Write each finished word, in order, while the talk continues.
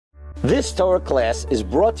This Torah class is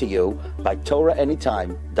brought to you by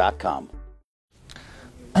TorahAnytime.com.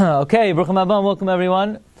 Okay, Baruch Haba, welcome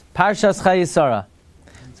everyone. Parshas Chayei.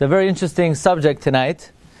 It's a very interesting subject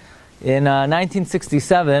tonight. In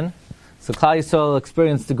 1967, so Klal Yisrael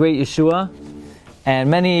experienced the great Yeshua, and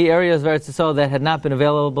many areas of Eretz Yisrael that had not been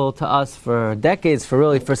available to us for decades,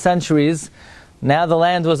 for centuries. Now the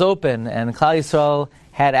land was open, and Klal Yisrael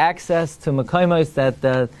had access to Mekomos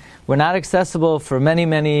that were not accessible for many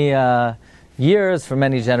years, for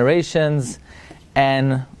many generations.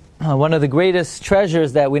 And one of the greatest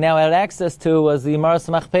treasures that we now had access to was the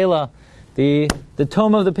Hamachpeila, the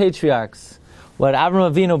tome of the patriarchs. What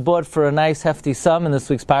Avram Avinu bought for a nice hefty sum in this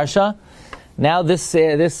week's Parsha. Now this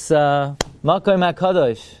Makom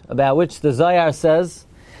HaKadosh, about which the Zohar says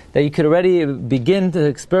that you could already begin to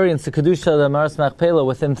experience the Kedusha of the Maras Hamachpeila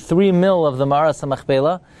within 3 mil of the Maras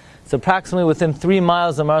Hamachpeila. So approximately within 3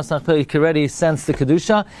 miles of Maras Hamachpeila, you could already sense the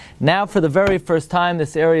Kedusha. Now for the very first time,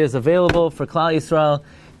 this area is available for Klal Yisrael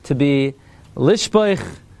to be Lishboich,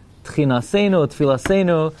 Tchinaseinu,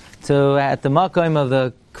 Tfilaseinu, at the Makom of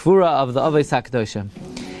the Kvura of the Ovadiah HaKadoshim.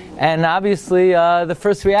 And obviously, the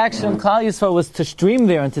first reaction of Klal Yisrael was to stream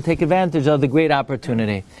there and to take advantage of the great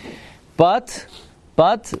opportunity. But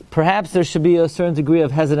perhaps there should be a certain degree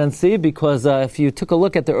of hesitancy, because if you took a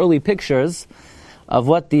look at the early pictures of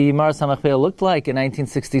what the Maras Hamachpeila looked like in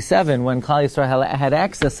 1967, when Klal Yisrael had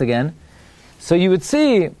access again, so you would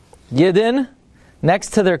see Yidden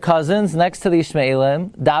next to their cousins, next to the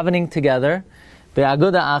Ishmaelim, davening together,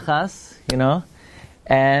 be'aguda achas,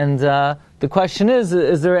 and the question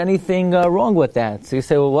is there anything wrong with that? So you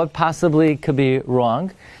say, well, what possibly could be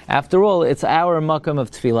wrong? After all, it's our makom of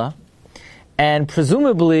tefillah, and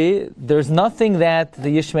presumably there's nothing that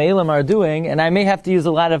the Yishmaelim are doing, and I may have to use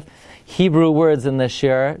a lot of Hebrew words in this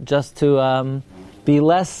shiur just to be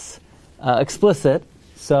less explicit.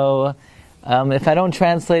 So if I don't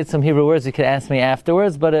translate some Hebrew words, you could ask me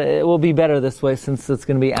afterwards, but it will be better this way since it's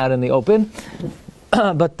going to be out in the open.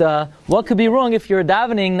 But what could be wrong if you're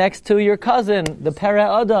davening next to your cousin, the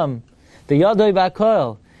Pereh Adam, the Yadoi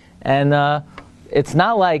Bakol? And it's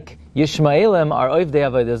not like Yishmaelim are Ovdei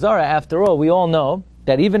Avodah Zarah. After all, we all know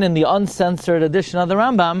that even in the uncensored edition of the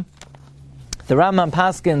Rambam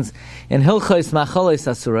paskins in Hilchos Macholos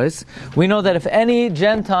Asuros, we know that if any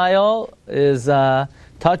Gentile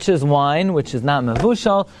touches wine, which is not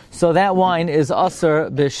mevushal, so that wine is asur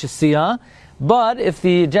b'shesiyah. But if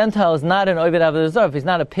the Gentile is not an Oved Avodah Zarah, if he's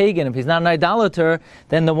not a pagan, if he's not an idolater,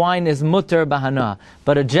 then the wine is mutter b'hana.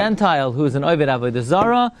 But a Gentile who is an Oved Avodah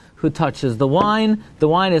Zarah, who touches the wine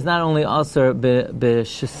is not only asur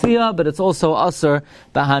b'shesiyah, but it's also asur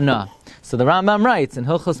b'hana. So the Rambam writes in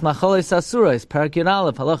Hilchos Macholos Asuros, Parak Yud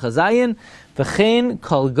Aleph, Halacha Zayin, V'chein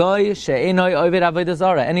kol goy she'enoi Oved Avodah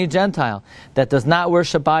Zarah, any Gentile that does not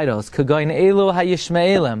worship idols, k'goyin elu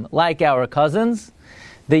ha'yishmaelim, like our cousins,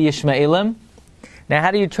 the Yishmaelim. Now,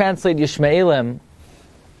 how do you translate Yishmaelim?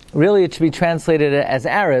 Really, it should be translated as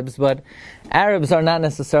Arabs, but Arabs are not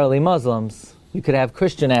necessarily Muslims. You could have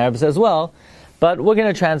Christian Arabs as well, but we're going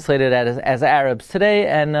to translate it as Arabs today.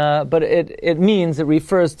 And but it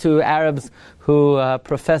refers to Arabs who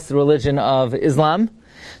profess the religion of Islam.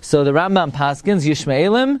 So the Rambam paskins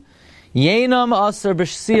Yishmaelim, Yenam Asur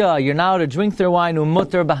B'Shesiyah, you're not allowed to drink their wine,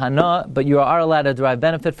 Umutter B'Hana, but you are allowed to derive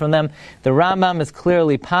benefit from them. The Rambam is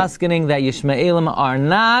clearly paskening that Yishmaelim are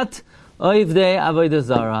not Ovdei Avodah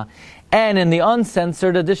Zarah. And in the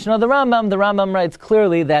uncensored edition of the Rambam writes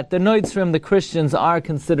clearly that the Noitzrim, the Christians, are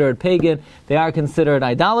considered pagan, they are considered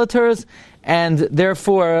idolaters, and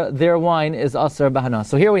therefore their wine is asur b'hana.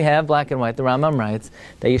 So here we have, black and white, the Rambam writes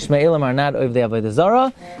that Yishmaelim are not Ovdei Avodah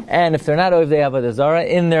Zarah, and if they're not Ovdei Avodah Zarah,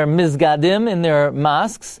 in their mizgadim, in their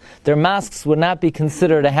mosques would not be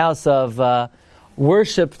considered a house of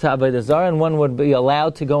worship to Avodah Zarah, and one would be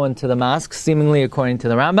allowed to go into the mosque, seemingly according to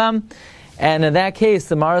the Rambam. And in that case,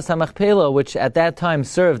 the Maras Hamachpeila, which at that time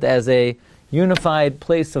served as a unified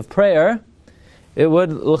place of prayer, it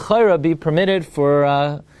would l'chayra be permitted for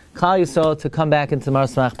Klal Yisrael to come back into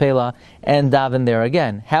Maras Hamachpeila and daven there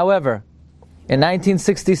again. However, in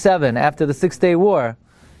 1967, after the 6-Day War,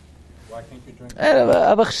 why can't you drink?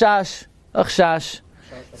 Achshash.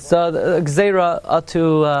 So the Gzeira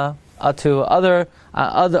atu other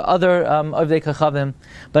Ovdei Kachavim.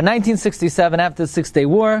 But 1967, after the 6-Day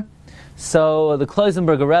War, so the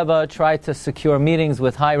Klausenberger Rebbe tried to secure meetings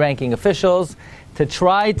with high-ranking officials to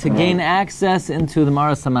try to gain access into the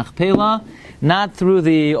Maras Hamachpeila, not through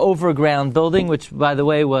the overground building, which, by the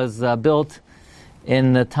way, was built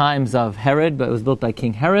in the times of Herod, but it was built by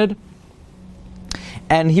King Herod.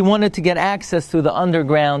 And he wanted to get access through the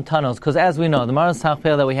underground tunnels, because as we know, the Maras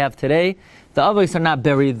Hamachpeila that we have today The avos are not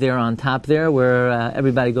buried there on top there where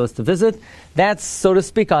everybody goes to visit. That's, so to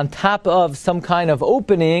speak, on top of some kind of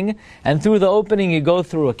opening, and through the opening you go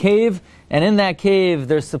through a cave, and in that cave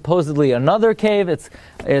there's supposedly another cave. It's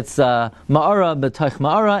ma'ara b'toich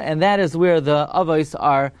ma'ara, and that is where the avos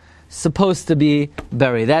are supposed to be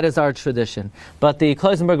buried. That is our tradition. But the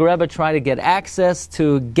Klausenberger Rebbe tried to get access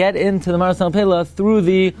to get into the Maras Hamachpeila through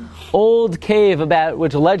the old cave, about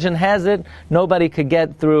which legend has it nobody could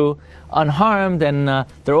get through unharmed, and there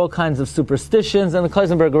are all kinds of superstitions. And the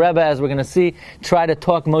Klausenberger Rebbe, as we're going to see, try to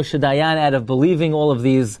talk Moshe Dayan out of believing all of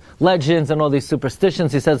these legends and all these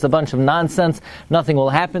superstitions. He says it's a bunch of nonsense. Nothing will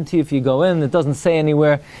happen to you if you go in. It doesn't say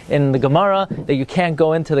anywhere in the Gemara that you can't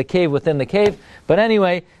go into the cave within the cave. But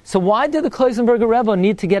anyway, so why did the Klausenberger Rebbe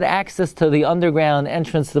need to get access to the underground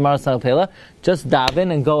entrance to the Maras Hamachpeila? Just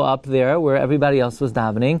daven and go up there where everybody else was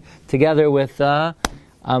davening, together with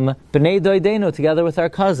B'nai Doidenu, together with our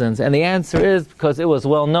cousins. And the answer is because it was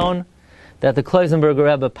well known that the Klausenberger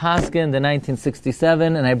Rebbe paskined in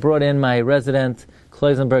 1967, and I brought in my resident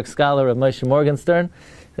Klausenberg scholar of Moshe Morgenstern,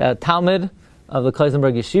 Talmud of the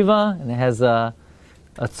Klausenberg Yeshiva, and it has a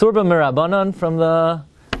Tzurba Mirabanan from the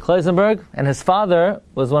Klausenberg, and his father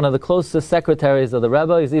was one of the closest secretaries of the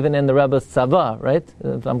Rebbe. He's even in the Rebbe's Tzava, right?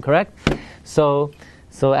 If I'm correct. So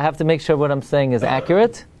I have to make sure what I'm saying is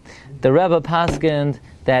accurate. The Rebbe paskined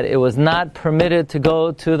that it was not permitted to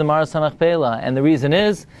go to the Maras Hamachpeila, and the reason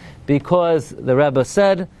is because the Rebbe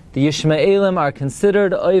said the Yishmaelim are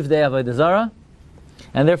considered Ovdei Avodah Zarah,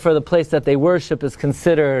 and therefore the place that they worship is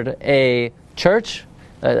considered a church,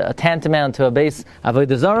 a tantamount to a base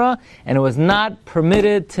Avodah Zarah, and it was not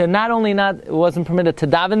permitted to, it wasn't permitted to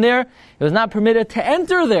daven there, it was not permitted to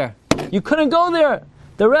enter there. You couldn't go there.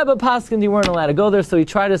 The Rebbe paskined you weren't allowed to go there, so he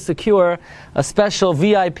tried to secure a special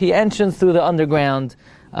VIP entrance through the underground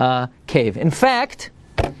cave. In fact,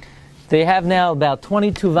 they have now about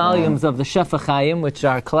 22 volumes of the Shefa Chaim, which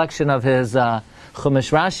are a collection of his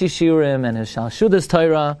Chumash Rashi Shiurim and his Shalshudas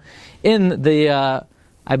Torah. In the,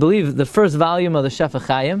 I believe, the first volume of the Shefa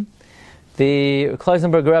Chaim, the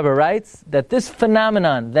Klausenberger Rebbe writes that this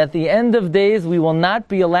phenomenon, that the end of days we will not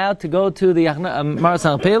be allowed to go to the Maras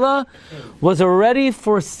Hamachpeila, was already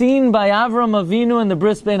foreseen by Avram Avinu in the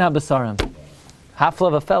Bris Bein HaBesarim.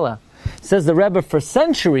 Hafla v'fela. Says the Rebbe, for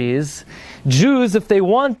centuries, Jews, if they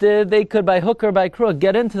wanted, they could by hook or by crook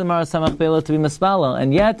get into the Maras Hamachpeila to be mispalel.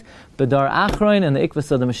 And yet, B'dar Achroin and the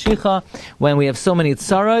Ikvas of the Mashiach, when we have so many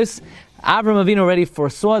tsaros, Avram Avinu already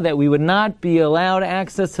foresaw that we would not be allowed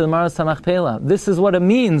access to the Maras Hamachpeila. This is what it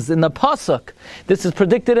means in the Pasuk. This is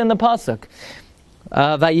predicted in the Pasuk.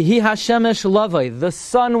 Vayihi Hashemesh Lavai. The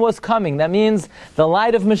sun was coming. That means the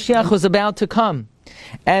light of Mashiach was about to come.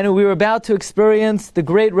 And we were about to experience the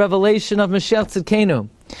great revelation of Mashiach Tzidkenu.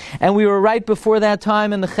 And we were right before that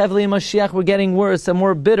time, and the Chevli and Mashiach were getting worse and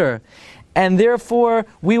more bitter. And therefore,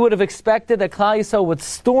 we would have expected that Klal Yisrael would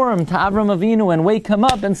storm to Avram Avinu and wake him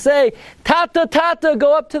up and say, Tata, Tata,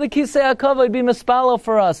 go up to the Kisei HaKavod, be mispalo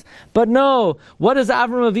for us. But no, what does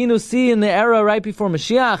Avram Avinu see in the era right before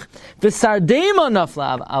Mashiach? V'sardema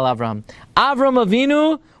nafla al Avram. Avram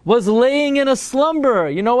Avinu was laying in a slumber.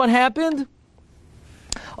 You know what happened?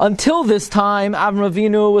 Until this time, Avram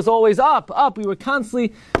Avinu was always up. We were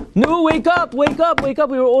constantly, no, wake up. We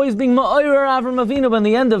were always being ma'orer Avram Avinu. But in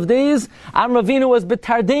the end of days, Avram Avinu was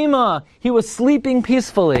betardema. He was sleeping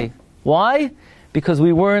peacefully. Why? Because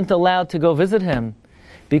we weren't allowed to go visit him.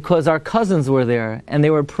 Because our cousins were there, and they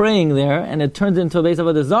were praying there, and it turned into a base of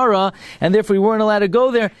Avodah Zarah, and therefore we weren't allowed to go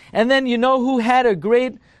there. And then you know who had a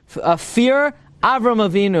great fear? Avram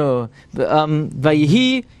Avinu.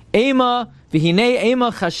 Vayihi Ema. Great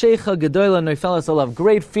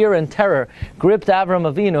fear and terror gripped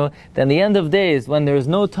Avram Avinu. Then the end of days, when there is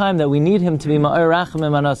no time that we need him to be ma'or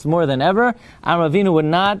rachamim on us more than ever, Avram Avinu would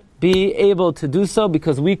not be able to do so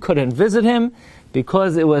because we couldn't visit him,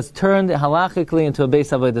 because it was turned halachically into a beis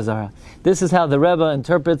avodah zarah. This is how the Rebbe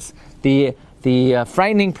interprets the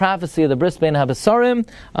frightening prophecy of the Bris Bein HaBesarim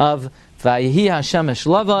of Vayihi Hashemesh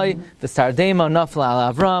Lavai, V'sardema Nafla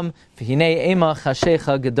al Avram, V'hinei Ema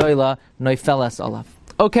Chashecha Gedoyla Noifelas Olav.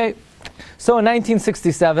 Okay, so in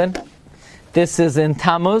 1967, this is in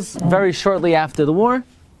Tammuz, very shortly after the war,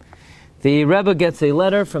 the Rebbe gets a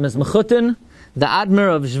letter from his mechutin, the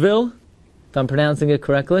Admir of Zvil, if I'm pronouncing it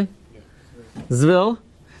correctly, Zvil,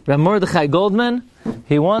 Rabbi Mordechai Goldman.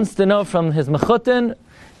 He wants to know from his mechutin,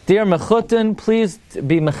 dear mechutin, please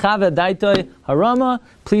be mechave daitoi harama.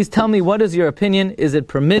 Please tell me, what is your opinion? Is it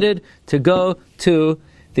permitted to go to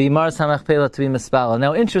the Maras Hamachpeila to be mispalel?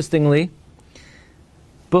 Now, interestingly,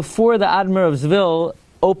 before the Admir of Zvil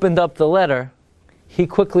opened up the letter, he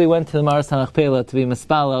quickly went to the Hamachpeila to be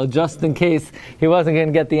mispalel, just in case he wasn't going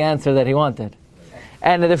to get the answer that he wanted.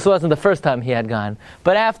 And this wasn't the first time he had gone.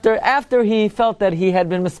 But after he felt that he had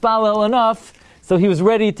been mispalel enough, so he was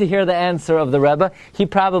ready to hear the answer of the Rebbe, he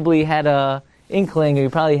probably had a inkling, he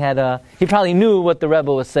probably knew what the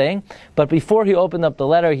Rebbe was saying. But before he opened up the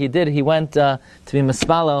letter, he went to be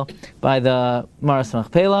mispalel by the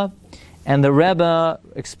Hamachpeila. And the Rebbe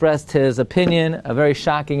expressed his opinion, a very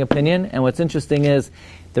shocking opinion. And what's interesting is,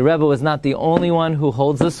 the Rebbe was not the only one who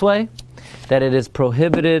holds this way, that it is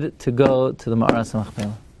prohibited to go to the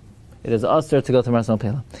Hamachpeila. It is usher to go to the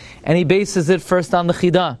Hamachpeila. And he bases it first on the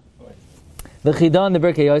Chidah. The Chidah in the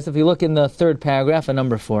Birkei Yosef, if you look in the third paragraph at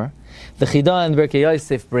number 4, the Chidah in the Birkei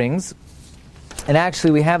Yosef brings, and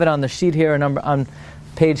actually we have it on the sheet here on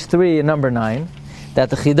page 3 and number 9,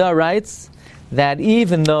 that the Chidah writes that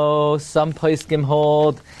even though some poskim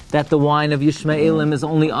hold that the wine of Yishmaelim is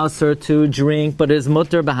only usher to drink, but is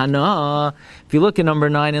mutter b'hana. If you look at number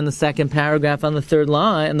 9 in the second paragraph on the third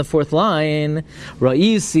line, and the fourth line,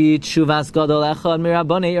 Ra'isi tshuvas gadol echad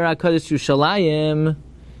mirabbanei ir HaKodesh Yerushalayim.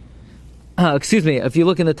 Excuse me. If you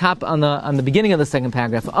look in the top on the beginning of the second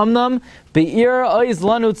paragraph, Amnam be'ir oiz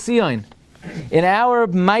lanu Tzion, in our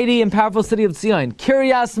mighty and powerful city of Tzion,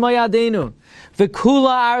 Kiryas Mayadenu.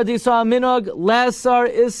 V'kula ardisa minog lesar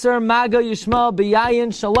iser maga yishma b'yayin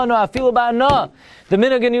shalanu afilu ba'ana. The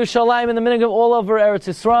minog in Yerushalayim and the minog of all over Eretz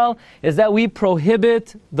Yisrael is that we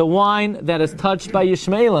prohibit the wine that is touched by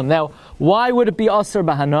Yishmaelim. Now, why would it be aser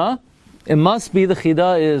b'hana? It must be the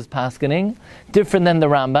Chidah is paskening, different than the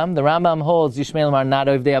Rambam. The Rambam holds Yishmaelim are not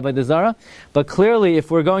ovdei avodah zara, but clearly,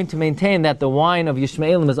 if we're going to maintain that the wine of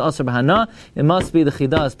Yishmaelim is aser b'hana, it must be the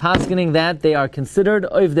Chidah is paskening that they are considered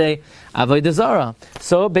ovdei avodah zara.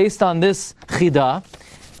 So, based on this Chidah,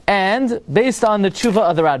 and based on the tshuva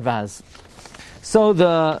of the Radvaz, so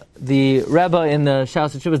the Rebbe in the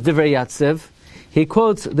Shaus Tshuva Divrei Yatziv, he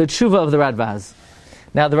quotes the tshuva of the Radvaz.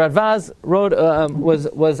 Now, the Radvaz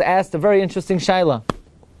was asked a very interesting shaila.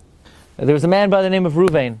 There was a man by the name of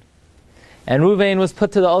Ruvain, and Ruvain was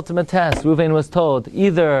put to the ultimate test. Ruvain was told,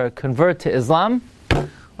 either convert to Islam,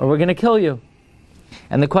 or we're going to kill you.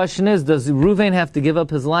 And the question is, does Ruvain have to give up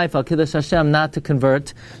his life, al kiddush Hashem, not to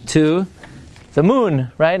convert to the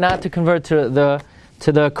moon, right? Not to convert to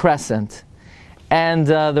the crescent. And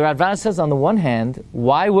the Radvaz says, on the one hand,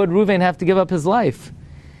 why would Ruvain have to give up his life?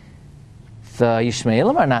 The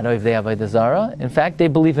Yishmaelim are not ovdei avodah zara. In fact, they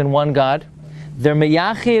believe in one God. They're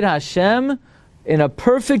meyachid Hashem in a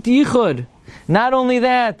perfect yichud. Not only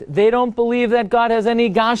that, they don't believe that God has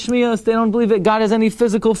any gashmios. They don't believe that God has any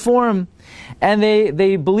physical form. And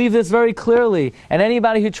they believe this very clearly. And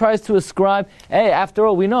anybody who tries to ascribe, hey, after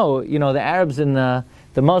all, we know, the Arabs and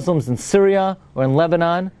the Muslims in Syria or in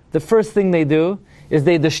Lebanon, the first thing they do is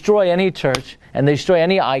they destroy any church, and they destroy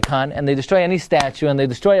any icon, and they destroy any statue, and they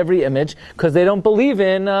destroy every image, because they don't believe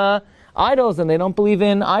in idols, and they don't believe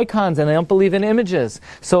in icons, and they don't believe in images.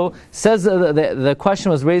 So, says the question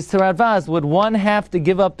was raised to Radvaz, would one have to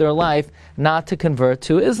give up their life not to convert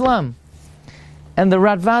to Islam? And the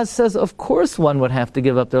Radvaz says, of course one would have to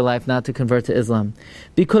give up their life not to convert to Islam.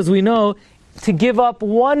 Because we know, to give up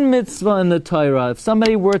one mitzvah in the Torah, if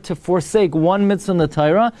somebody were to forsake one mitzvah in the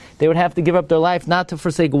Torah, they would have to give up their life not to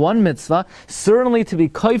forsake one mitzvah, certainly to be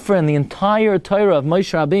kaifer in the entire Torah of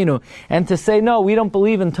Moshe Rabbeinu, and to say, no, we don't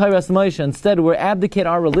believe in Torah's Moshe, instead we abdicate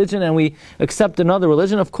our religion and we accept another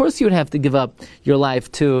religion. Of course you would have to give up your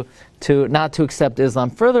life to not to accept Islam.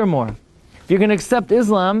 Furthermore, if you're going to accept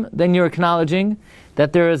Islam, then you're acknowledging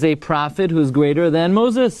that there is a prophet who's greater than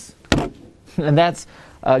Moses. And that's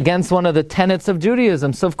against one of the tenets of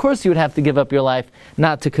Judaism. So of course you would have to give up your life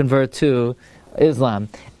not to convert to Islam.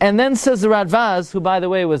 And then says the Radvaz, who by the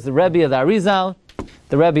way was the Rebbe of the Arizal,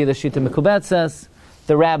 the Rebbe of the Shita Mekubetzes,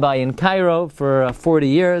 the rabbi in Cairo for 40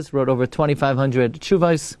 years, wrote over 2,500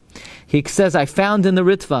 tshuvos. He says, I found in the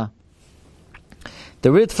Ritva. The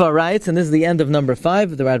Ritva writes, and this is the end of number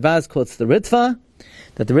 5, the Radvaz quotes the Ritva,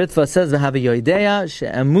 that the Ritva says, V'havi yoidea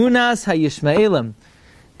she'emunas ha'yishmaelim,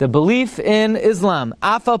 the belief in Islam,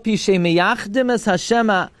 afal pi she'meyachdim es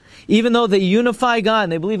Hashem, even though they unify God,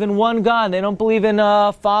 and they believe in one God, they don't believe in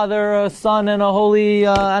a Father, a Son, and a Holy,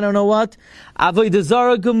 I don't know what. Avodah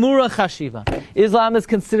zara gemura chashiva. Islam is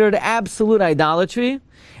considered absolute idolatry,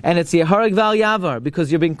 and it's Yehareg Val Yavar,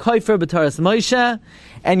 because you're being koifer b'Torah's Moshe,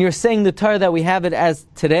 and you're saying the Torah that we have it as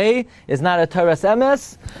today is not a Torah's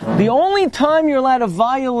emes. The only time you're allowed to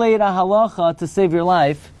violate a halacha to save your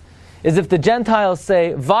life is if the Gentiles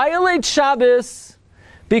say, violate Shabbos,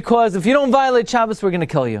 because if you don't violate Shabbos, we're going to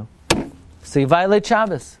kill you. So you violate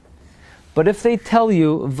Shabbos. But if they tell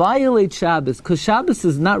you, violate Shabbos, because Shabbos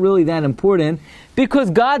is not really that important, because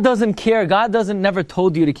God doesn't care, God never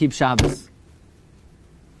told you to keep Shabbos,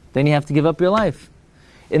 then you have to give up your life.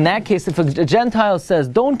 In that case, if a Gentile says,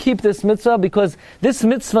 don't keep this mitzvah because this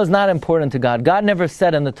mitzvah is not important to God, God never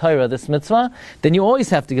said in the Torah this mitzvah, then you always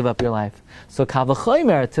have to give up your life. So kal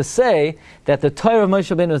v'chomer, to say that the Torah of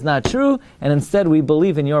Moshe Rabbeinu is not true, and instead we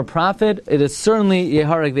believe in your prophet, it is certainly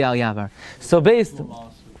yehareg v'al yavar. So based...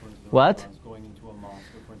 What?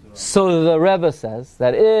 So the Rebbe says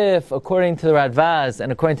that if, according to the Radvaz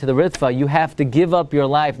and according to the Ritva, you have to give up your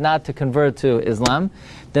life not to convert to Islam,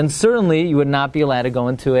 then certainly you would not be allowed to go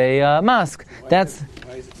into a mosque. Would it be an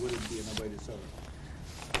Avodah Zarah?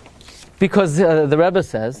 Because the Rebbe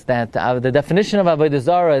says that the definition of Avodah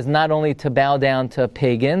Zarah is not only to bow down to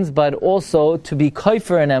pagans, but also to be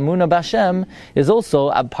kofer and emunah b'Hashem is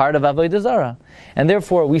also a part of Avodah Zarah. And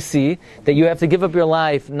therefore we see that you have to give up your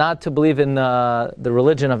life not to believe in the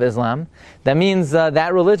religion of Islam. That means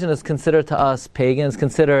that religion is considered to us pagan, is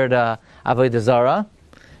considered Avodah Zarah.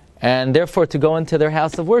 And therefore to go into their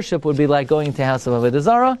house of worship would be like going into the house of Avodah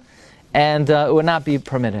Zarah, and it would not be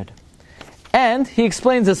permitted. And he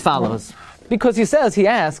explains as follows. Because he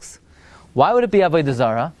asks, why would it be Avodah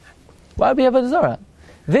Zarah? Why would it be Avodah Zarah?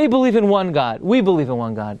 They believe in one God. We believe in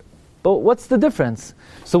one God. But what's the difference?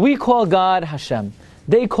 So we call God Hashem.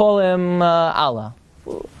 They call him Allah.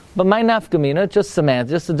 But my nafkamina, just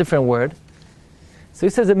semantics, just a different word. So he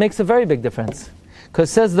says it makes a very big difference. Because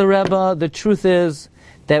says the Rebbe, the truth is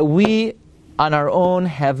that we on our own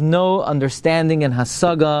have no understanding and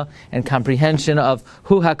hasaga and comprehension of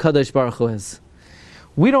who HaKadosh Baruch Hu is.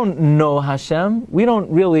 We don't know Hashem. We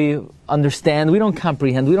don't really understand. We don't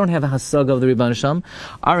comprehend. We don't have a hasaga of the Rebbe Hashem.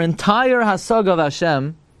 Our entire hasaga of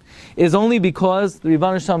Hashem is only because the Rebbe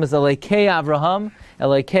Hashem is Elokei Avraham,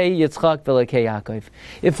 Elokei Yitzchak, Elokei Yaakov.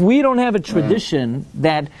 If we don't have a tradition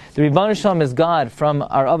that the Rebbe Hashem is God from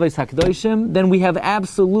our Avos HaKadoshim, then we have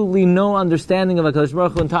absolutely no understanding of HaKadosh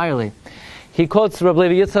Baruch Hu entirely. He quotes Rabbi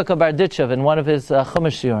Yitzchak Barditchev in one of his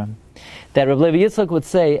Chumash Shiurim, that Rabbi Yitzchak would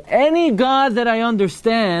say, any God that I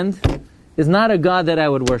understand is not a God that I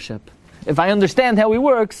would worship. If I understand how he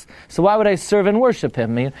works, so why would I serve and worship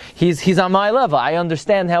him? I mean, he's on my level. I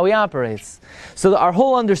understand how he operates. So our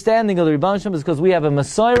whole understanding of the Rebbe Hashem is because we have a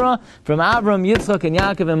Messiah from Avram, Yitzchak, and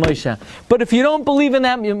Yaakov, and Moshe. But if you don't believe in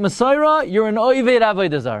that Messiah, you're an Oved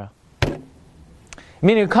Avodah Zarah.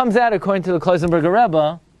 Meaning it comes out, according to the Klausenberger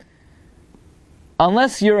Rebbe,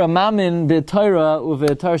 unless you're a mamin b'Torah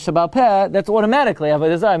u'v'Torah Shabbat Peh, that's automatically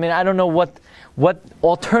Avodah Zarah. I mean, I don't know what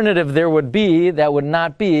alternative there would be that would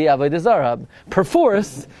not be Avodah Zarah.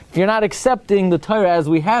 Perforce, if you're not accepting the Torah as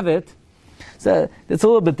we have it, so it's a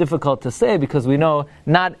little bit difficult to say because we know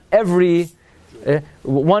not every...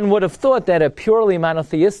 one would have thought that a purely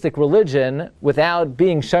monotheistic religion, without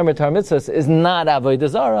being Shomer Torah Mitzvahs, is not Avodah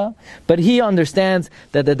Zarah, but he understands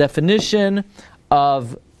that the definition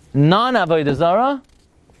of non-Avodah Zarah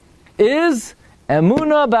is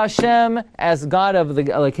Emunah b'Hashem as God of the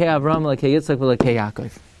Elokei Avram, Elokei Yitzchak, Elokei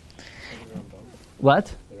Yaakov.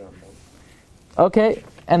 What? Okay,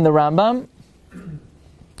 and the Rambam.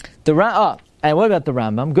 And what about the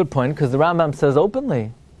Rambam? Good point, because the Rambam says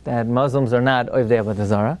openly that Muslims are not Ovdei Avodah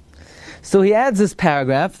Zarah. So he adds this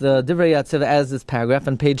paragraph, the Divrei Yatziv adds this paragraph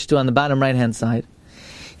on page 2 on the bottom right-hand side.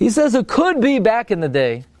 He says it could be back in the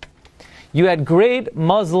day you had great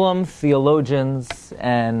Muslim theologians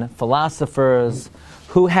and philosophers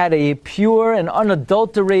who had a pure and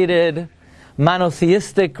unadulterated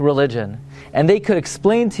monotheistic religion. And they could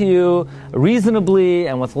explain to you reasonably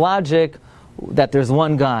and with logic that there's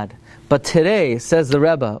one God. But today, says the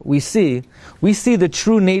Rebbe, we see the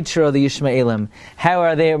true nature of the Yishmaelim. How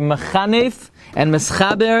are they mechanef and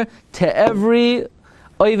meschaber to every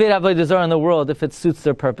Oved Avodah Zarah in the world if it suits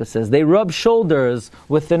their purposes. They rub shoulders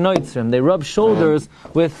with the Noitzrim. They rub shoulders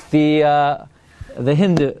with the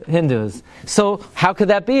Hindus. So how could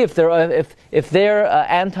that be if they're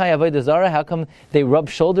anti Avodah Zarah? How come they rub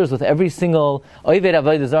shoulders with every single Oved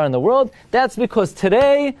Avodah Zarah in the world? That's because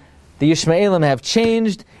today the Yishmaelim have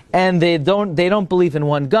changed and they don't believe in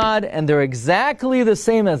one God, and they're exactly the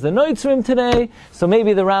same as the Noitzrim today. So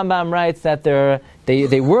maybe the Rambam writes that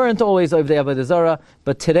they weren't always Ovdei Avodah Zarah,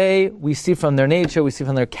 but today we see from their nature, we see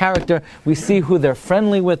from their character, we see who they're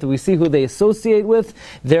friendly with, we see who they associate with.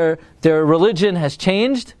 Their religion has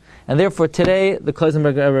changed, and therefore today, the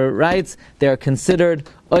Klausenberger writes, they are considered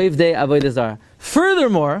Ovdei Avodah Zarah.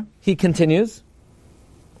 Furthermore, he continues,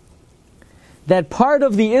 that part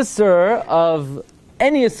of the Isser of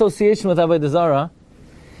any association with Avodah Zarah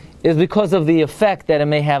is because of the effect that it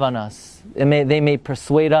may have on us. They may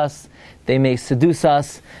persuade us, they may seduce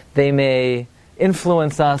us, they may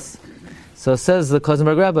influence us. So it says the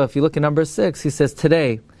Klausenberger Rebbe, if you look at number 6, he says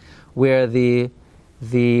today, where the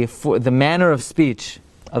manner of speech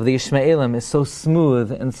of the Ishmaelim is so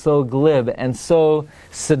smooth and so glib and so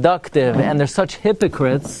seductive, and they're such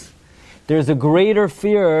hypocrites, there's a greater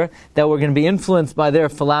fear that we're going to be influenced by their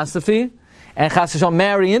philosophy and Chas v'Shalom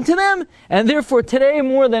marry into them, and therefore today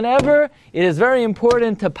more than ever it is very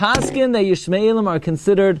important to paskin that Ishmaelim are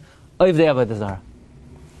considered Ovdei Avodah Zarah.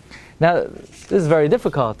 Now this is very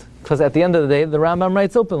difficult, because at the end of the day the Rambam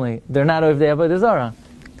writes openly, they're not Ovdei Avodah Zarah.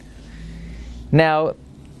 Now,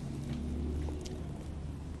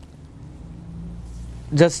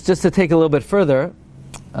 just to take a little bit further,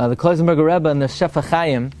 the Klausenberger Rebbe in the Shefa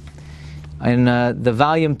Chaim, in the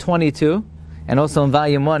volume 22, and also in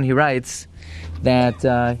volume 1, he writes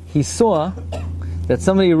that he saw that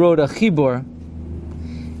somebody wrote a chibur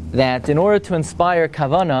that in order to inspire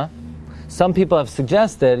kavana, some people have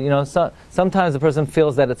suggested, sometimes the person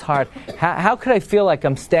feels that it's hard. How could I feel like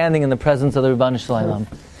I'm standing in the presence of the Rebbeinu Shalom?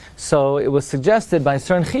 So it was suggested by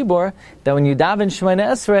certain chibur that when you daven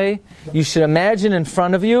Shemoneh Esrei, you should imagine in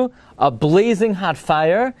front of you a blazing hot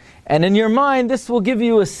fire, and in your mind this will give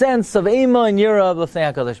you a sense of Eima and Yira of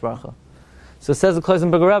L'fnei HaKadosh Baruch Hu. So it says the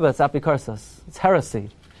Klausenberger Rebbe, it's apikarsas, it's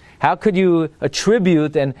heresy. How could you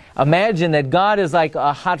attribute and imagine that God is like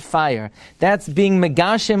a hot fire? That's being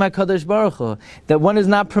Megashem HaKadosh Baruch Hu. That one is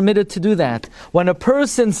not permitted to do that. When a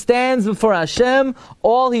person stands before Hashem,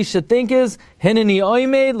 all he should think is, Hineni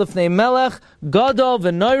oimed l'fnei melech gadol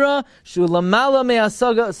v'noira shu lamala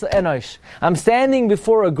me'asaga enosh. I'm standing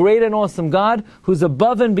before a great and awesome God who's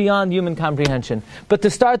above and beyond human comprehension. But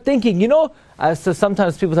to start thinking, so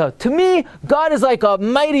sometimes people tell, to me, God is like a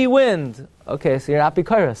mighty wind. Okay, so you're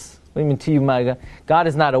apikaris. What do you mean to you, my God? God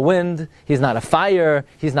is not a wind, He's not a fire,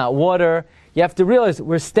 He's not water. You have to realize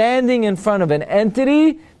we're standing in front of an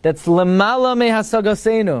entity that's lemala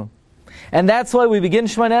mehasagasenu. And that's why we begin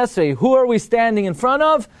Shemoneh Esrei. Who are we standing in front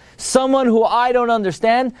of? Someone who I don't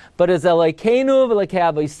understand, but is Elokeinu,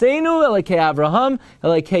 Elokei Avosenu, Elokei Avraham,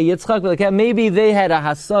 Elokei Yitzchak, Elokei. Maybe they had a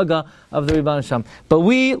hasaga of the Rebbeinu Shalom. But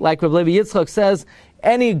we, like Rabbi Yitzchak says,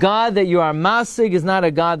 any God that you are masig is not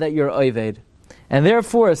a God that you're oved. And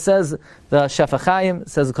therefore, it says the Shefa Chaim,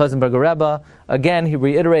 says the Klausenberger Rebbe, again, he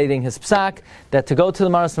reiterating his psak, that to go to the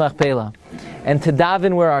Maras Hamachpeila and to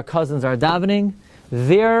daven where our cousins are davening,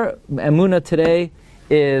 their emunah today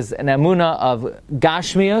is an emunah of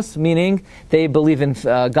gashmius, meaning they believe in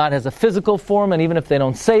God has a physical form, and even if they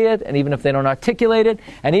don't say it, and even if they don't articulate it,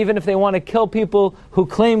 and even if they want to kill people who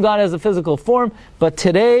claim God has a physical form, but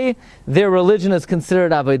today their religion is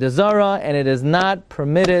considered avodah zarah, and it is not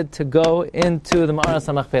permitted to go into the Maras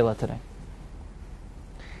Hamachpeila today.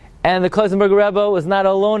 And the Klausenberger Rebbe was not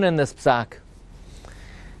alone in this psak,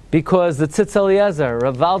 because the Tzitz Eliezer,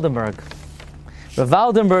 Rav Waldenberg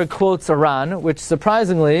quotes a Ran, which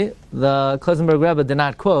surprisingly the Klausenberger Rebbe did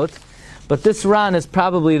not quote, but this Ran is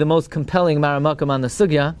probably the most compelling Maramakam on the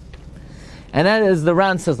Sugya, and that is, the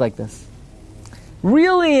Ran says like this: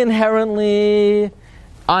 really inherently,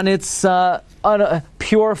 on its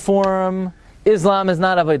pure form, Islam is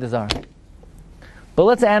not Avodah Zarah. But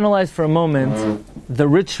let's analyze for a moment the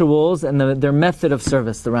rituals and their method of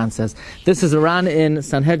service, the Ran says. This is a Ran in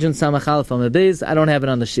Sanhedrin Samach Aleph Amud Beis. I don't have it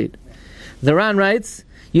on the sheet. The Ran writes,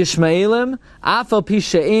 Yishmaelim, afal pi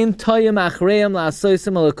she'ein toyim achreim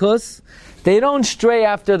la'asoisim alakus. They don't stray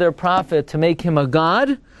after their prophet to make him a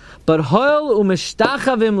god, but hoil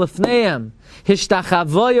u'mishtachavim lefneim,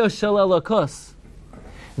 hishtachavoyo shel alakus.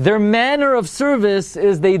 Their manner of service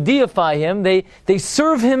is they deify him, they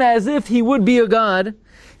serve him as if he would be a god.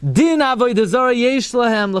 Din avodah zarah yesh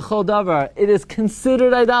lahem l'chol davar. It is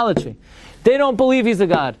considered idolatry. They don't believe he's a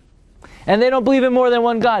god. And they don't believe in more than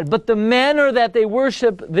one God. But the manner that they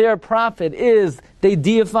worship their prophet is they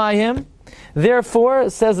deify him.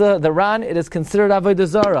 Therefore, says the Ran, it is considered avodah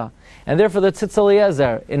zarah. And therefore the Tzitz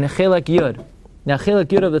Eliezer in Chelek Yud. Now Chelek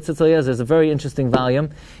Yud of the Tzitz Eliezer is a very interesting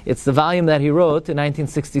volume. It's the volume that he wrote in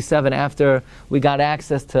 1967 after we got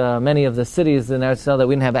access to many of the cities in Eretz Yisrael that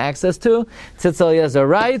we didn't have access to. Tzitz Eliezer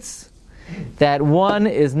writes that one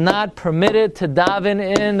is not permitted to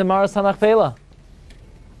daven in the Maras Hamachpeila.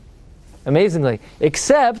 Amazingly,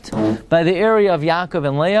 except by the area of Yaakov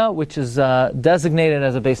and Leah, which is designated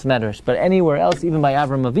as a base medrash. But anywhere else, even by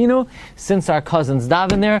Avram Avinu, since our cousins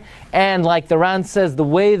daven there, and like the Ran says, the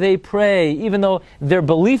way they pray, even though their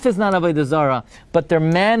belief is not avodah zarah, but their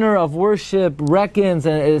manner of worship reckons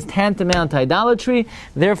and is tantamount to idolatry,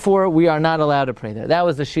 therefore we are not allowed to pray there. That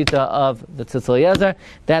was the shita of the Tzitz Eliezer.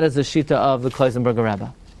 That is the shita of the Klausenberger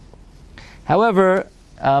Rebbe. However,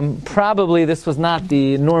 probably this was not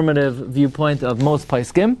the normative viewpoint of most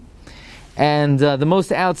poskim, and the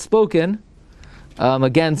most outspoken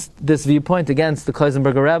against this viewpoint, against the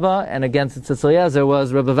Klausenberger Rebbe and against the Tzitz Eliezer,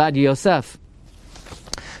 was Rebbe Ovadiah Yosef.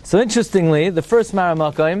 So interestingly, the first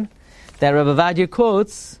Maramakim that Rebbe Ovadiah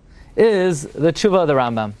quotes is the Tshuva of the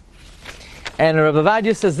Rambam. And Rebbe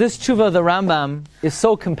Ovadiah says this Tshuva of the Rambam is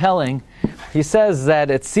so compelling. He says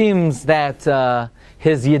that it seems that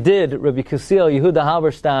his Yedid, Rabbi Kusil, Yehuda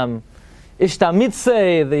Halberstam,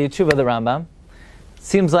 Ishtamitze, the Tshuva of the Rambam,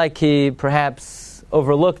 seems like he perhaps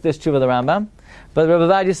overlooked this Tshuva of the Rambam. But Rebbe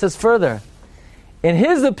Ovadiah says further, in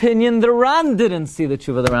his opinion, the Ran didn't see the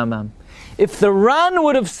Tshuva of the Rambam. If the Ran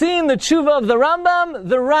would have seen the Tshuva of the Rambam,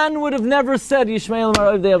 the Ran would have never said Yishmaelim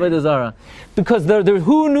are Ovdei Avodah Zarah. Because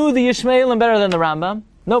who knew the Yishmaelim better than the Rambam?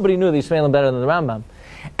 Nobody knew the Yishmaelim better than the Rambam.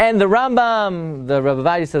 And the Rambam, the Rebbe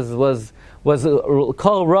Ovadiah says, was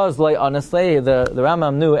Kol Raz Loi honestly, the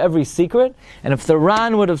Rambam knew every secret, and if the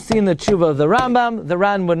Ran would have seen the Tshuva of the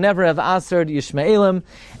Ran would never have asered Yishmaelim.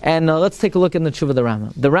 And let's take a look in the Tshuva of the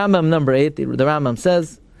Rambam. The Rambam number 8, the Rambam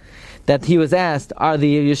says that he was asked, are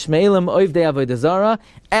the Yishmaelim Ovdei Avodah Zarah?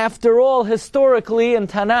 After all, historically in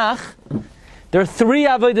Tanakh, there are 3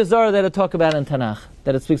 Avodah Zarah that it talks about in Tanakh,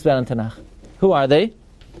 that it speaks about in Tanakh. Who are they?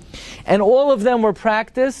 And all of them were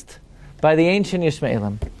practiced by the ancient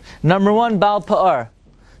Yishmaelim. Number 1, Baal Pa'ar.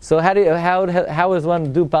 So how does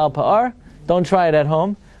one do Baal Pa'ar? Don't try it at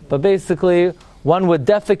home. But basically, one would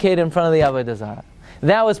defecate in front of the Avodah Zarah.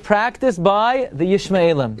 That was practiced by the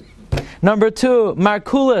Yishmaelim. Number 2,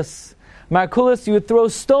 Markulis. Markulis, you would throw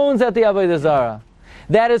stones at the Avodah Zarah.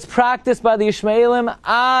 That is practiced by the Yishmaelim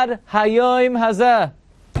ad hayoim hazeh.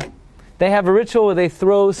 They have a ritual where they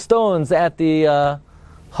throw stones at the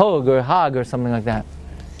Hog or something like that.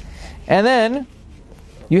 And then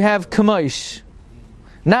you have Chumash.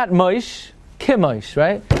 Not Moish, Chumash,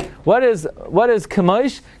 right? What is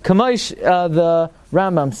Chumash? Chumash, the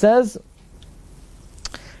Rambam says,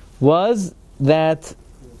 was that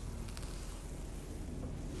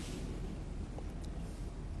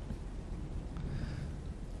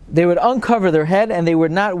they would uncover their head and they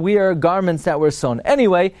would not wear garments that were sewn.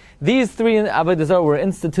 Anyway, these 3 Avodah Zarah were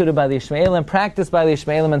instituted by the Yishmaelim, practiced by the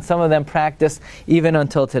Yishmaelim, and some of them practice even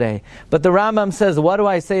until today. But the Rambam says, what do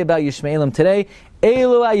I say about Yishmaelim today?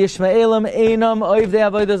 Elu ha-Yishmaelim einam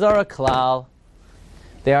ovdei Avodah Zarah klal.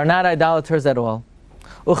 They are not idolaters at all.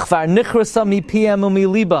 Uchvar nichrasa mipiem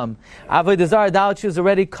umilibam. Avodah Zarah idolatry is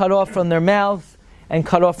already cut off from their mouths and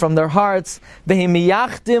cut off from their hearts. And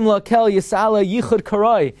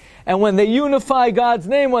when they unify God's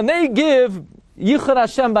name, when they give Yichud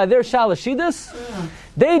Hashem by their Shalashidus,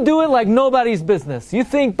 they do it like nobody's business. You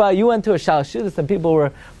think you went to a Shalashidus and people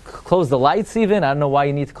were close the lights even? I don't know why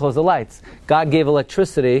you need to close the lights. God gave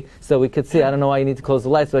electricity so we could see. I don't know why you need to close the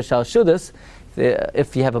lights by Shalashidus.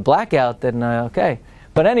 If you have a blackout, then okay.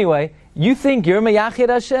 But anyway, you think you're Meyachid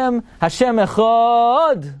Hashem? Hashem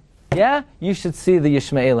Echad. Yeah, you should see the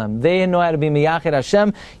Yishmaelim. They know how to be Miyachid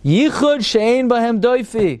Hashem. Yichud she'ein bahem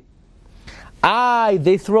doifi.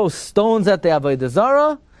 They throw stones at the Avodah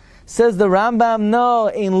Zarah. Says the Rambam, no,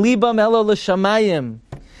 in libam elo l'shamayim.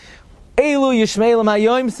 Elu Yishmaelim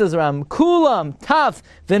hayoim, says Rambam. Kulam, taf,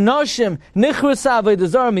 v'noshim, nichrus Avodah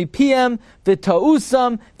Zarah mipiem,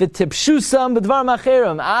 v'ta'usam, v'tipshusam, v'dvar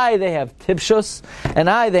macherim. They have tipshus, and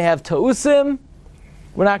they have ta'usim.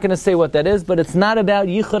 We're not going to say what that is, but it's not about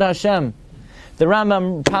Yichud Hashem. The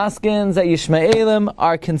Rambam paskins that Yishmaelim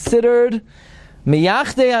are considered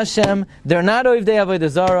Miyachdei Hashem. They're not Ovdei Avodah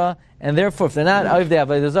Zarah, and therefore, if they're not Ovdei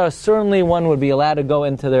Avodah Zarah, certainly one would be allowed to go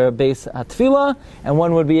into their base Atfilah, and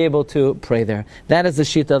one would be able to pray there. That is the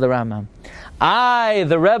Shita of the Rambam.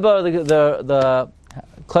 The Rebbe, the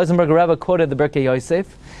Klausenberger Rebbe quoted the Birkei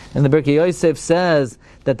Yosef, and the Birkei Yosef says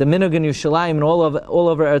that the minhag in Yerushalayim and all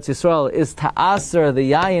over Eretz Yisrael is ta'aser,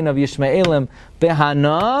 the yayin of Yishmaelim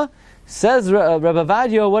behana. Says Rebbe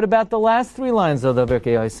Ovadiah, what about the last 3 lines of the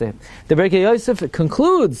Birkei Yosef? The Birkei Yosef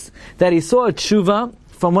concludes that he saw a tshuva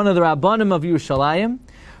from one of the Rabbanim of Yerushalayim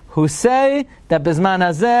who say that Bizman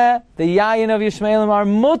Hazeh, the yayin of Yishmaelim are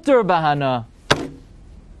mutter bahana.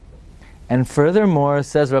 And furthermore,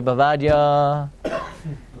 says Rebbe Ovadiah,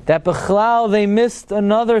 that Bechlal they missed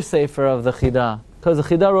another sefer of the Chidah. Because the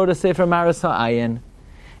Chidah wrote a sefer Maras Ha'ayin.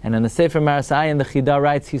 And in the sefer Maras Ha'ayin, the Chidah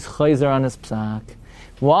writes he's chayzer on his psak.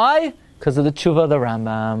 Why? Because of the tshuva of the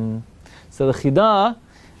Rambam. So the Chidah,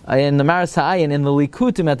 in the Maras Ha'ayin, in the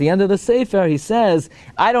Likutim, at the end of the sefer, he says,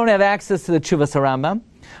 I don't have access to the tshuvas Rambam,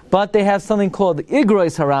 but they have something called the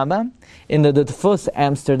Igrois Rambam in the Tfus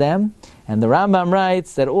Amsterdam. And the Rambam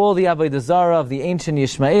writes that all the Avodah Zarah of the ancient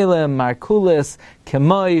Yishmaelim, Markulis,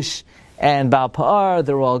 Chemosh, and Baal Pa'ar,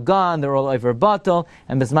 they're all gone, they're all over batal,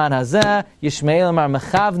 and Bisman Hazeh, Yishmaelim are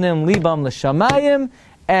mechavnim libam l'shamayim,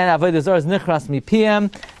 and Avodah Zarah is nichras mipiem.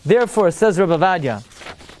 Therefore, says Rebbe Ovadiah,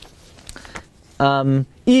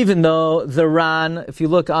 even though the Ran, if you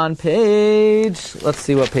look on page, let's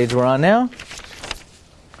see what page we're on now.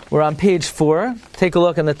 We're on page 4. Take a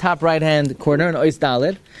look in the top right-hand corner in Ois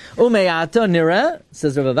Daled. Umeyata nireh,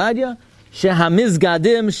 says Rebbe Ovadiah,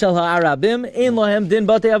 shehamizgadim shel ha'arabim ein lohem din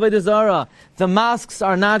batei avodah zarah. The mosques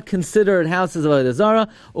are not considered houses of avodah zarah.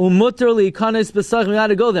 Umuter liikanes b'sach, we got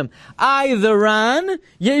to go them. I, the Ran,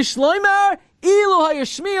 yesh loimer, ilu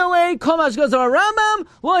hayashmi'alei komash gazar Rambam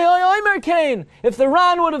loy oimer kain. If the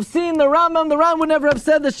Ran would have seen the Ran would never have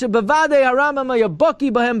said that shebavadei harambam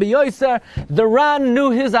hayabaki bahem biyoser. The Ran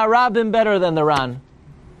knew his Arabim better than the Ran.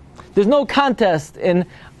 There's no contest in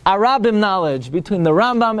Arabim knowledge between the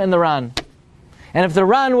Rambam and the Ran. And if the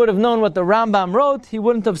Ran would have known what the Rambam wrote, he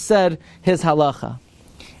wouldn't have said his halacha.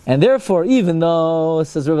 And therefore, even though,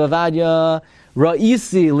 says Rebbe Ovadiah,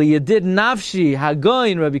 Ra'isi liyadid nafshi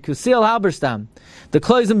hagoin Rabbi Kusil Halberstam, the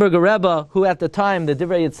Klausenberger Rebbe, who at the time the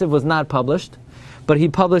Divrei Yitziv was not published, but he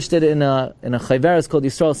published it in a Chayveres called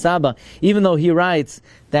Yisrael Saba. Even though he writes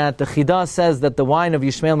that the Chidah says that the wine of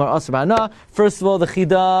Yishmael Mar Asr B'Hana, first of all, the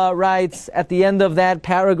Chidah writes at the end of that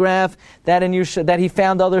paragraph that that he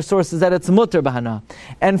found other sources that it's Mutter B'Hana.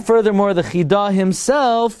 And furthermore, the Chidah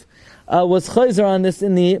himself was chayzer on this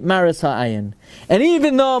in the Maris Ha'ayin. And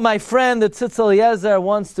even though my friend the Tzitz Eliezer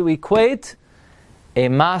wants to equate a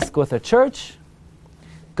mosque with a church,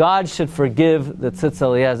 God should forgive the Tzitz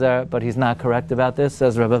Eliezer, but he's not correct about this.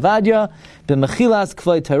 Says Rebbe Ovadiah, "B'mechilas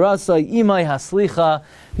k'vay terasa imay haslicha."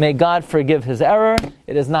 May God forgive his error.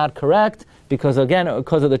 It is not correct because of the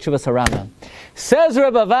Tshuvas HaRambam. Says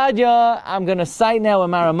Rebbe Ovadiah, I'm going to cite now a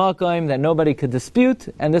Maramakoim that nobody could dispute,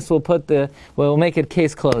 and this will make it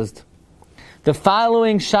case closed. The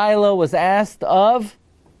following Shiloh was asked of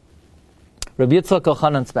Rabbi Yitzchak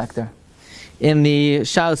Elchanan Spector in the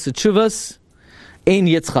Shalos Tshuvas Ein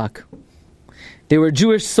Yitzchak. They were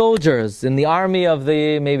Jewish soldiers in the army of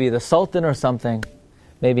maybe the Sultan or something,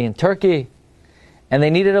 maybe in Turkey, and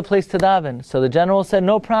they needed a place to daven. So the general said,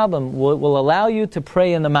 no problem, we'll allow you to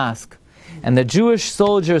pray in the mosque. And the Jewish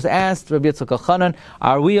soldiers asked Rabbi Yitzchak Elchanan,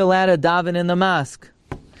 are we allowed to daven in the mosque?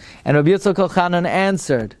 And Rabbi Yitzchak Elchanan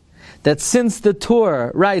answered that since the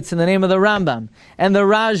Torah writes in the name of the Rambam and the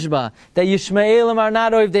Rashba that Yishmaelim are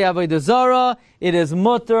not oivdei avodah zarah, it is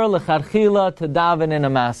mutter lecharchila to daven in a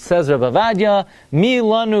mosque. Says Rebbe Ovadiah, mi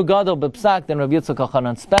lanu gadol b'psak than Rabbi Yitzchak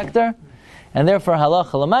Elchanan Spector, and therefore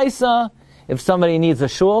halacha l'maisa, if somebody needs a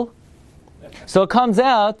shul, so it comes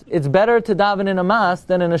out it's better to daven in a mosque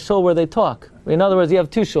than in a shul where they talk. In other words, you have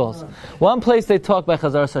two shuls. One place they talk by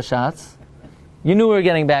Chazar Sashatz. You knew we were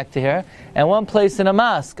getting back to here. And one place in a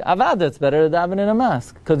mosque. Avada, it's better to daven in a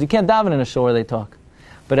mosque. Because you can't daven in a shul where they talk.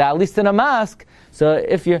 But at least in a mosque, so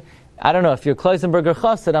if you're, I don't know, if you're Klausenberger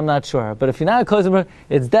Chassid, I'm not sure. But if you're not a Klausenberger,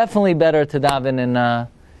 it's definitely better to daven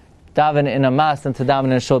in a mosque than to daven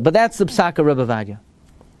in a shul. But that's the psak of Rebbe Ovadiah.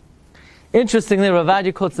 Interestingly, Rebbe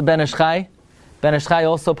Ovadiah quotes the Ben Ish Chai. Ben Ish Chai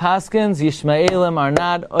also paskins, Yishmaelim are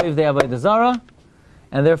not oivdei avodah zarah,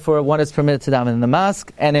 and therefore one is permitted to daven in the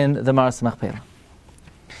mosque and in the Maras Hamachpeila.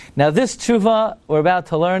 Now this tshuva we're about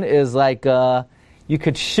to learn is like, you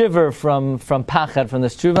could shiver from pachad from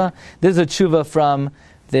this tshuva. This is a tshuva from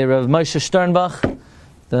the Rav Moshe Sternbach,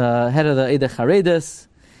 the head of the Eidei Charedis,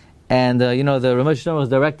 and the Rav Moshe Sternbach was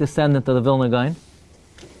direct descendant of the Vilna Gaon.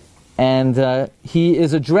 And he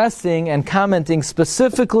is addressing and commenting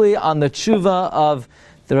specifically on the tshuva of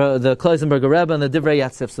the Klausenberger Rebbe and the Divrei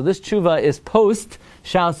Yatzif. So this tshuva is post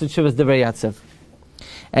Shalos Tshuva's Divrei Yatzif.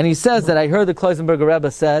 And he says that I heard the Klausenberger Rebbe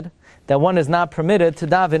said that one is not permitted to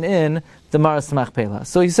daven in the Maras Hamachpeila.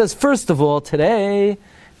 So he says, first of all, today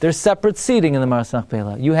there's separate seating in the Maras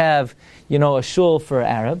Hamachpeila. You have, a shul for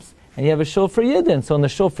Arabs, and you have a shul for Yidden. So in the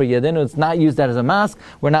shul for Yidden, it's not used as a mosque.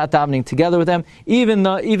 We're not davening together with them. Even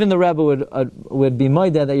the Rebbe would be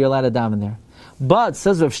moideh that you're allowed to daven there. But,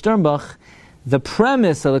 says Rav Sternbach, the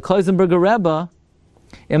premise of the Klausenberger Rebbe,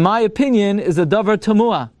 in my opinion, is a davar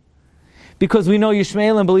tamua. Because we know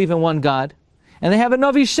Yishmaelim believe in one God, and they have a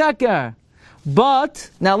Novi Sheker. But,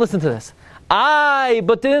 now listen to this.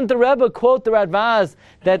 But didn't the Rebbe quote the Radvaz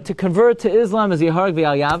that to convert to Islam is Yehareg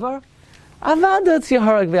V'al Yavar? Avada, it's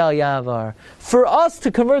Yehareg V'al Yavar. For us to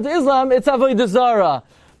convert to Islam, it's Avodah Zarah.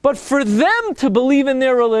 But for them to believe in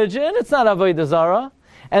their religion, it's not Avodah Zarah.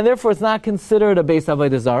 And therefore it's not considered a base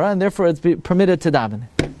Avodah Zarah, and therefore it's permitted to daven.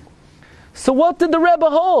 So what did the Rebbe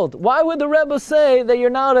hold? Why would the Rebbe say that you're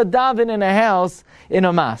not a daven in a house, in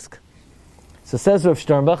a mosque? So says Rav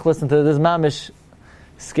Sternbach, listen to this, mamish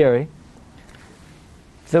scary.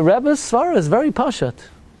 The Rebbe's svara is very pashat.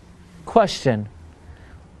 Question: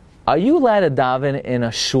 are you allowed to daven in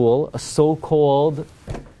a shul, a so-called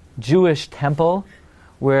Jewish temple,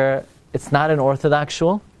 where it's not an Orthodox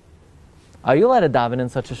shul? Are you allowed to daven in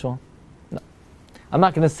such a shul? No. I'm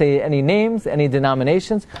not going to say any names, any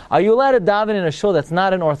denominations. Are you allowed to daven in a shul that's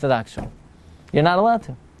not an Orthodox shul? You're not allowed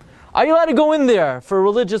to. Are you allowed to go in there for a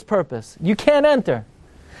religious purpose? You can't enter.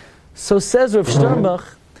 So says Rav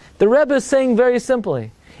Sternbuch, the Rebbe is saying very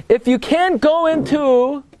simply, if you can't go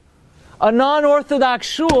into a non-Orthodox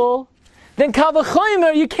shul, then kal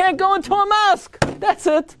v'chomer, you can't go into a mosque. That's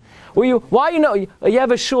it. You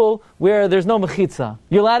have a shul where there's no mechitza.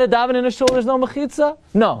 You're allowed to daven in a shul where there's no mechitza?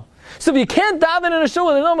 No. So if you can't daven in a shul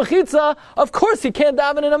where there's no mechitza, of course you can't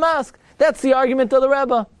daven in a mosque. That's the argument of the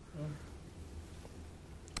Rebbe.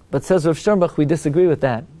 But says Rav Sternbuch, we disagree with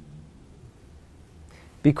that.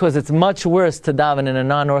 Because it's much worse to daven in a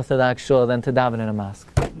non-Orthodox shul than to daven in a mosque.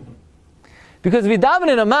 Because if you daven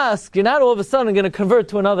in a mosque, you're not all of a sudden going to convert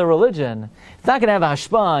to another religion. It's not going to have a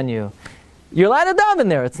hashpah on you. You're allowed to daven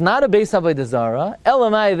there. It's not a beis avodah zara.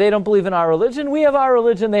 Elamai, they don't believe in our religion. We have our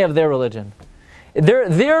religion. They have their religion.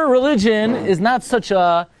 Their religion is not such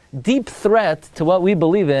a deep threat to what we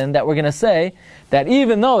believe in that we're going to say that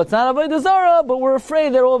even though it's not avodah zara, but we're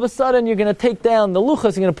afraid that all of a sudden you're going to take down the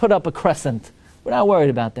luchas, you're going to put up a crescent. We're not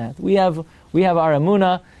worried about that. We have our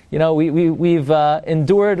emunah. You know, we've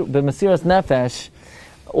endured b'mesiras nefesh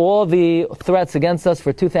all the threats against us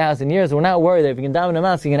for 2,000 years. We're not worried that if you can daven in a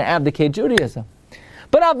mosque, you're going to abdicate Judaism.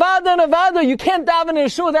 But avada, you can't daven in a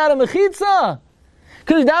shul without a mechitza.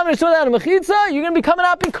 Because you daven in a shul without a mechitza, you're going to become an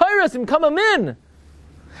apikairos and become a min.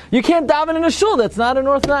 You can't daven in a shul that's not an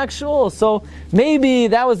Orthodox shul. So maybe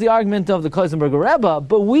that was the argument of the Klausenberger Rebbe,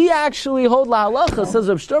 but we actually hold la halacha, says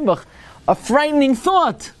Reb Sternbuch, a frightening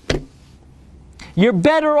thought. You're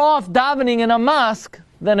better off davening in a mosque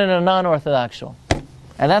than in a non-Orthodox shul.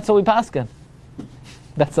 And that's what we paskin.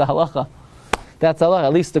 That's the halacha. That's halacha,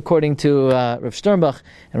 at least according to Rav Sternbuch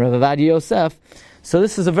and Rav Ovadiah Yosef. So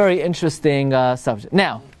this is a very interesting subject.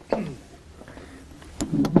 Now,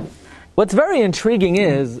 what's very intriguing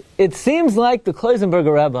is, it seems like the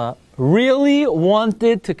Klausenberger Rebbe really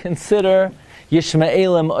wanted to consider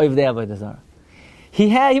Yishmaelim Ovdei Avodah Zarah.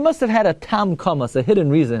 He must have had a tam kamas, a hidden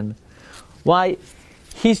reason why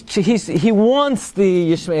he wants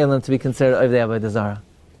the Yishmaelim to be considered Ovdei Avodah Zarah.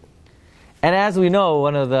 And as we know,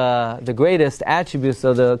 one of the greatest attributes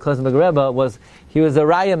of the Klausenberger Rebbe was he was a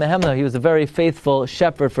Raya Mehemna. He was a very faithful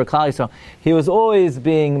shepherd for Klal Yisrael. He was always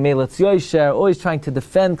being Melatz Yosher, always trying to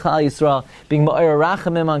defend Klal Yisrael, being Ma'ir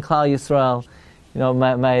Rachamim on Klal Yisrael. You know,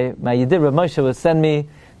 my Yedid Reb Moshe would send me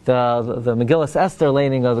the Megillas Esther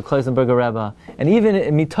laning of the Klausenberger Rebbe. And even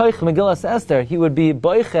in Mitoich Megillas Esther, he would be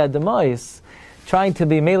Boiched Demois, trying to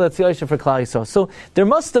be Melatz Yosher for Klal Yisrael. So there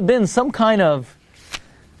must have been some kind of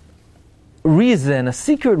reason, a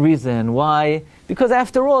secret reason why, because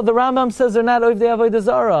after all, the Rambam says they're not Ovdei Avodah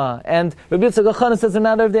Zarah, and Rabbi Yitzchak Elchanan says they're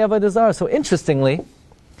not Ovdei Avodah Zarah. So interestingly,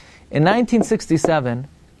 in 1967,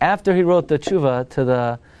 after he wrote the tshuva to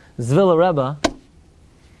the Zvila Rebbe,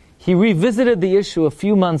 he revisited the issue a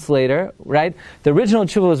few months later, right? The original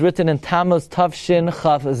tshuva was written in Tammuz Tavshin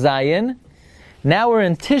Chaf Zayin. Now we're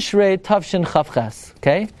in Tishrei Tavshin Chaf Ches,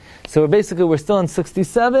 okay? So we're still in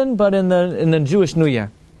 67, but in the Jewish New Year.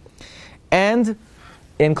 And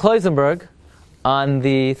in Klausenberg, on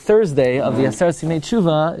the Thursday of the Aser Simei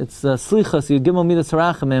Tshuva, it's Slichas Yud Gimel Midas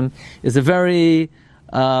Harachamim, is a very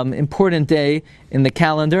important day in the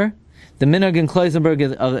calendar. The minhag in Klausenberg,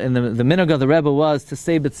 the minhag of the Rebbe was to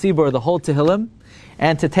say B'tzibur the whole Tehillim,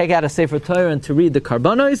 and to take out a Sefer Torah and to read the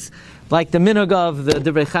Karbonos, like the minhag of the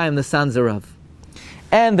Divrei Chaim, the Sanzarav.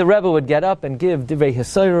 And the Rebbe would get up and give Divrei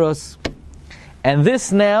Hisoros. And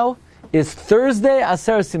this now is Thursday,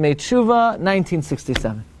 Aser Simei Tshuva,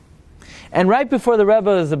 1967. And right before the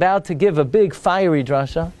Rebbe is about to give a big fiery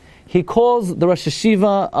drasha, he calls the Rosh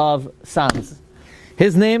Hashiva of Sanz.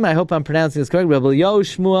 His name, I hope I'm pronouncing this correct, Rebbe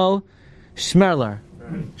Shmuel Shmerler.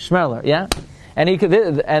 Shmerler, yeah?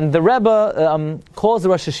 And the Rebbe calls the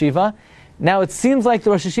Rosh Hashiva. Now it seems like the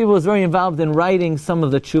Rosh Hashiva was very involved in writing some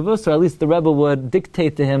of the tshuvos, or at least the Rebbe would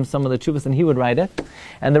dictate to him some of the tshuvos and he would write it.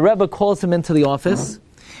 And the Rebbe calls him into the office.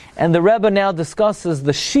 And the Rebbe now discusses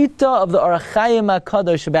the shita of the Orach Chayim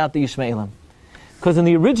HaKadosh about the Yishmaelim. Because in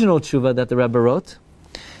the original tshuva that the Rebbe wrote,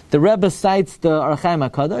 the Rebbe cites the Orach Chayim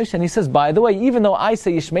HaKadosh, and he says, by the way, even though I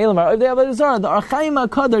say Yishmaelim are Ovdei Avodah Zarah, the Orach Chayim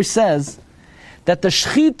HaKadosh says that the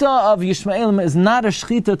shchita of Yishmaelim is not a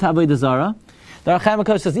shchita to Avodah Zarah. The Orach Chayim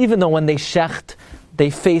HaKadosh says, even though when they shecht, they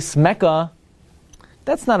face Mecca,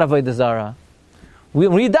 that's not Avodah Zarah.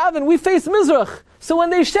 When we daven, we face Mizrach. So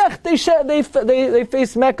when they shech, they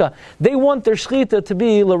face Mecca. They want their shechita to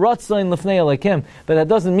be l'ratzain l'fnei like him, but that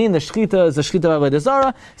doesn't mean the shechita is a shechita of Avodah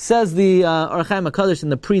Zarah. Says the Orach Chaim HaKadosh in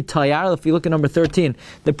the Pre-Tayar. If you look at number 13,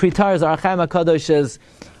 the Pre-Tayar is Orach Chaim HaKadosh's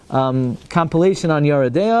compilation on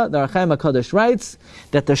Yeridea. The Orach Chaim HaKadosh writes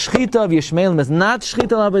that the shechita of Yishmaelim is not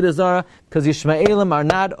shechita of Avodah Zarah because Yishmaelim are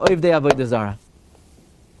not oivdei Avodah Zarah.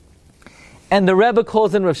 And the Rebbe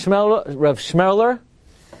calls in Rav Shmerler,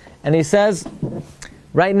 and he says,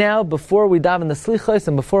 right now, before we daven the slichos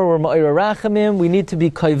and before we're ma'ir rachamim, we need to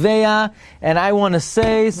be koiveya. And I want to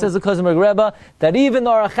say, says the Klausenberger Rebbe, that even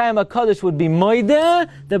though Orach Chaim HaKadosh would be moideh,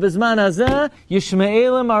 the bezman hazeh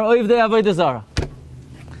Yishmaelim are oivdei avodah zarah.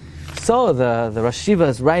 So the Rosh Yeshiva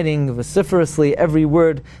is writing vociferously every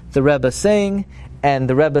word the Rebbe is saying, and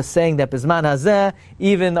the Rebbe is saying that bezman hazeh,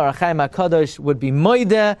 even Orach Chaim HaKadosh would be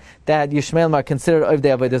moideh, that Yishmaelim are considered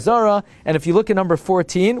oivdei avodah zarah. And if you look at number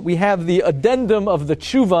 14, we have the addendum of the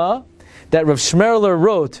tshuva that Rav Shmerler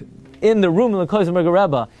wrote in the room of the Klausenberger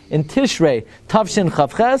Rebbe in Tishrei Tavshin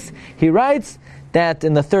Chavches. He writes that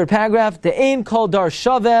in the third paragraph, the ein kol dar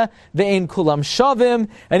shaveh, the ein kulam shavim,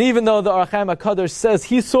 and even though the Orach Chaim HaKadosh says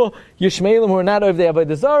he saw Yishmaelim who are not of the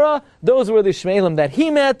Avodah Zarah, those were the Yishmaelim that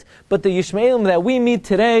he met, but the Yishmaelim that we meet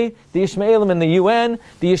today, the Yishmaelim in the UN,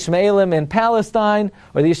 the Yishmaelim in Palestine,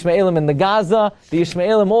 or the Yishmaelim in the Gaza, the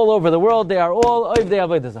Yishmaelim all over the world, they are all of the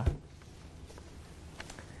Avodah Zarah.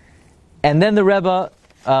 And then the Rebbe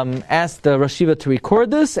asked the Rosh Yeshiva to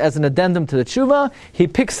record this as an addendum to the tshuva. He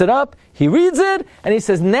picks it up, he reads it, and he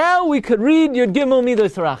says, now we could read Yud Gimel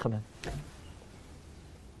Midos Harachamim.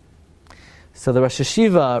 So the Rosh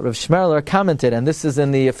Yeshiva, Rav Shmerler, commented, and this is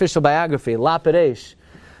in the official biography, Lapid Eish.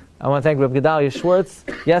 I want to thank Rabbi Gedalia Schwartz.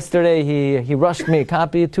 Yesterday he rushed me a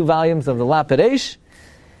copy, 2 volumes of the Lapid Eish.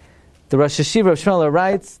 The Rosh Yeshiva, Rav Shmerler,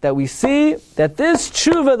 writes that we see that this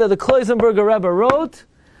tshuva that the Klausenberger Rebbe wrote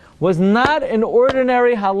was not an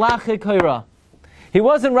ordinary halachic ha'ira. He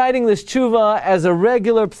wasn't writing this tshuva as a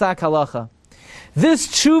regular psak halacha. This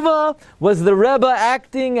tshuva was the Rebbe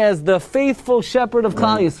acting as the faithful shepherd of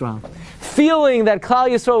Klal Yisrael, feeling that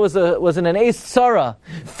Klal Yisrael was in an eis tzara,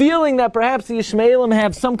 feeling that perhaps the Yishmaelim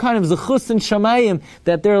have some kind of zechus in Shamayim,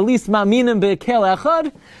 that they're at least ma'minim be'kel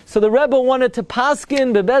echad. So the Rebbe wanted to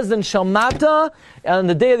paskin bebezdin shalmata on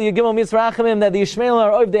the day of the Yud Gimel Mitzvah Rachamim that the Yishmaelim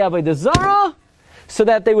are oivdei avodah zarah, so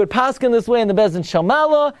that they would paskin this way in the Bezdin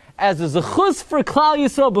Shalmala as a zechus for Klal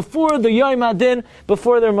Yisrael before the Yom Adin,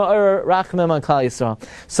 before their Ma'ir Rachamim on Klal Yisrael.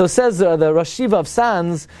 So says the Rosh Yeshiva of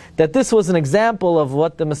Sanz that this was an example of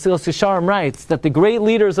what the Mesilas Yesharim writes, that the great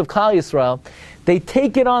leaders of Klal Yisrael, they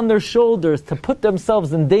take it on their shoulders to put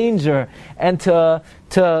themselves in danger and to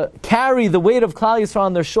carry the weight of Klal Yisrael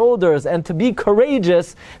on their shoulders and to be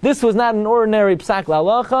courageous. This was not an ordinary psak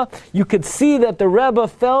l'halacha. You could see that the Rebbe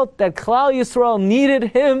felt that Klal Yisrael needed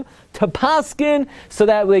him to paskin so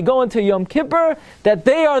that they go into Yom Kippur, that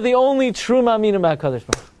they are the only true ma'aminim ha'kadosh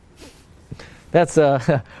baruch Hu. That's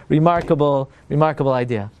a remarkable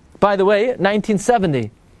idea. By the way, 1970,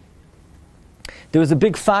 there was a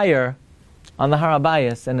big fire on the Har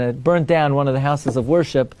HaBayis, and it burnt down one of the houses of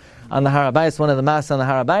worship on the Har HaBayis, one of the mas on the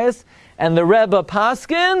Har HaBayis, and the Rebbe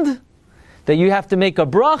paskind that you have to make a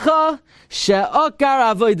bracha,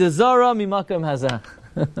 she'okar avodah zarah mimakom hazeh,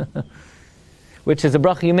 which is a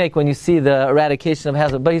bracha you make when you see the eradication of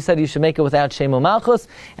hazard. But he said you should make it without Shem Malchus,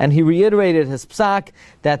 and he reiterated his psak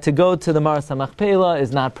that to go to the Maras Hamachpeila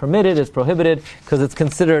is not permitted, is prohibited, because it's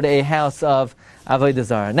considered a house of avodah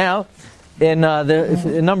zarah. Now, in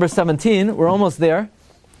number 17, we're almost there.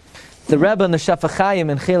 The Rebbe in the Shafachayim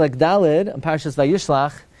in Chelek Daled, in Parshas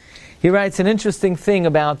Vayishlach, he writes an interesting thing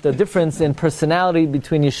about the difference in personality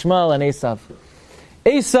between Yishmael and Esav.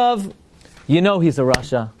 Esav, you know he's a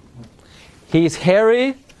Rasha. He's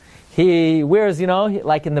hairy. He wears,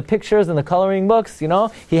 like in the pictures in the coloring books, he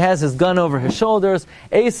has his gun over his shoulders.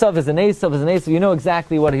 Esav is an Esav. You know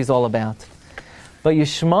exactly what he's all about. But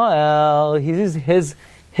Yishmael,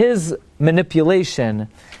 his manipulation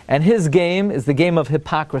and his game is the game of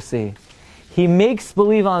hypocrisy. He makes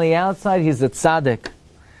believe on the outside he's a tzaddik.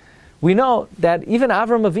 We know that even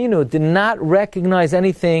Avram Avinu did not recognize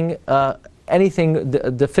anything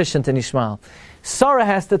deficient in Yishmael. Sarah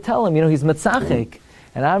has to tell him, he's metzachik.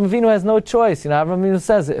 And Avram Avinu has no choice. Avram Avinu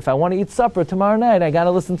says, if I want to eat supper tomorrow night, I got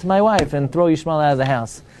to listen to my wife and throw Yishmael out of the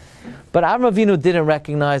house. But Avram Avinu didn't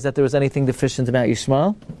recognize that there was anything deficient about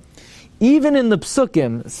Yishmael. Even in the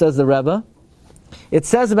Psukim, says the Rebbe, it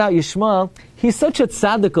says about Yishmael, he's such a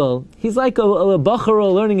tzaddik. He's like a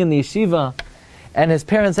bacharo learning in the yeshiva. And his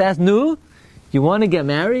parents ask, "Nu, you want to get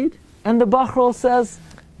married?" And the bacharo says,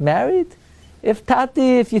 "Married?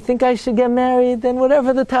 if you think I should get married, then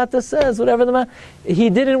whatever the Tata says, he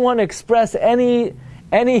didn't want to express any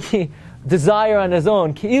desire on his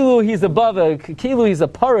own. Ki'ilu he's above it. Ki'ilu he's a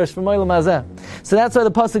parish from Olam Hazeh. So that's why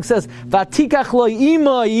the pasuk says, "Vatikach lo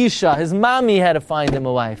ima isha." His mommy had to find him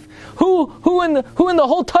a wife. Who in the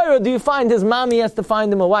whole Torah do you find his mommy has to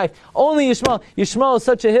find him a wife? Only Yishmael. Yishmael is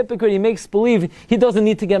such a hypocrite. He makes believe he doesn't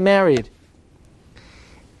need to get married.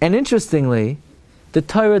 And interestingly, the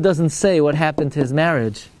Torah doesn't say what happened to his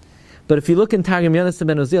marriage. But if you look in Targum Yonatan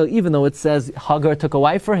ben Uziel, even though it says Hagar took a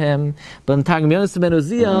wife for him, but in Targum Yonatan ben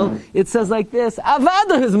Uziel, it says like this,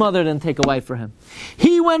 Avada, his mother, didn't take a wife for him.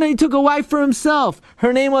 He went and he took a wife for himself.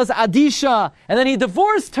 Her name was Adisha. And then he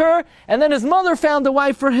divorced her, and then his mother found a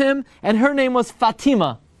wife for him, and her name was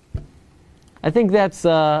Fatima. I think that's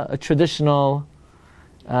a traditional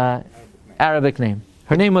Arabic name.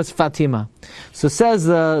 Her name was Fatima. So says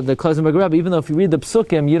the Klausenberger Rebbe, even though if you read the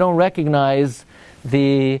Psukim, you don't recognize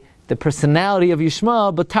the personality of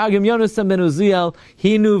Yishmael, but Targum Yonatan ben Uziel,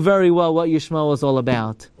 he knew very well what Yishmael was all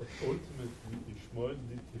about.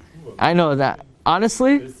 I know that.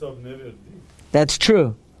 Honestly, that's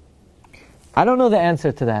true. I don't know the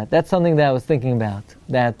answer to that. That's something that I was thinking about.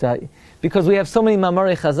 That because we have so many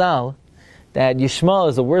Mamari Chazal, that Yishmael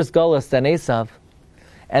is a worse Golus than Esav,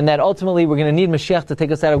 and that ultimately we're going to need Mashiach to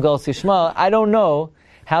take us out of Golus Yishmael. I don't know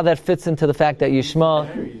how that fits into the fact that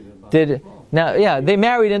Yishmael did... Now, yeah, they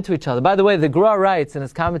married into each other. By the way, the Gra writes in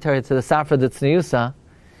his commentary to the Safra D'Tzniusa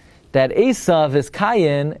that Esav is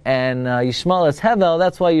Cain and Yishmael is Hevel.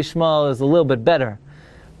 That's why Yishmael is a little bit better.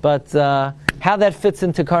 But how that fits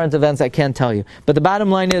into current events, I can't tell you. But the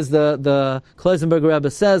bottom line is, the Klausenberger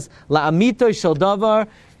Rebbe says, La'amitoy shel davar,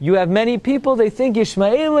 you have many people, they think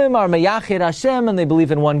Yishmaelim are Meyachid Hashem, and they believe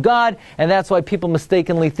in one God, and that's why people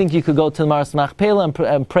mistakenly think you could go to the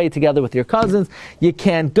Hamachpeila and pray together with your cousins. You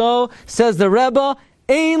can't go. Says the Rebbe,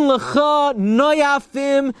 Ein lecha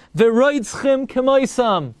noyafim v'roitzchim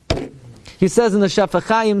kemoisam. He says in the Shafach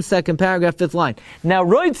Chaim, 2nd paragraph, 5th line. Now,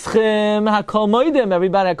 roitzchim hakol moidim,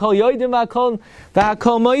 everybody, hakol yoidim hakol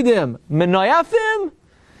moidim. Menoyafim?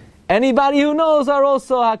 Anybody who knows are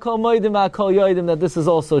also hakol moidim, hakol yoidim, that this is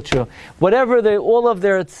also true. Whatever all of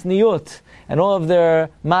their tzniut and all of their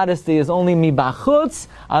modesty is only mibachutz.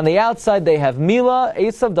 On the outside they have mila.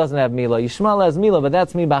 Esav doesn't have mila. Yishmael has mila, but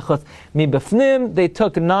that's mibachutz. Mibefnim, they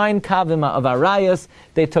took 9 kavim of arayas.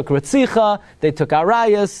 They took ritzicha. They took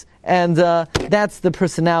arayas. And that's the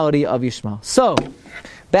personality of Yishmael. So,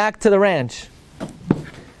 back to the ranch.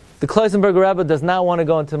 The Klausenberger Rebbe does not want to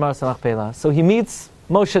go into Mar Hamachpeila. So he meets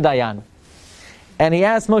Moshe Dayan. And he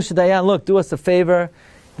asks Moshe Dayan, look, do us a favor.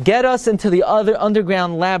 Get us into the other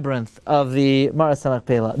underground labyrinth of the Mar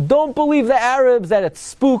Hamachpeila. Don't believe the Arabs that it's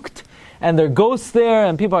spooked and there are ghosts there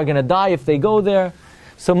and people are going to die if they go there.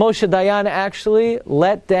 So Moshe Dayan actually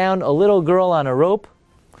let down a little girl on a rope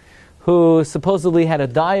who supposedly had a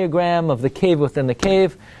diagram of the cave within the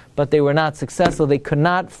cave, but they were not successful. They could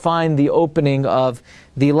not find the opening of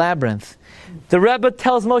the labyrinth. The Rebbe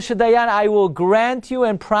tells Moshe Dayan, I will grant you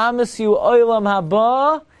and promise you Olam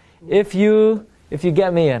Haba if you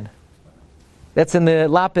get me in. That's in the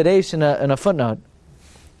lapidation in a footnote.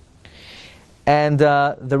 And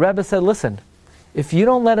the Rebbe said, listen, if you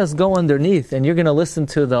don't let us go underneath and you're going to listen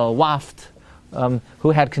to the waft who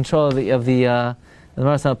had control of the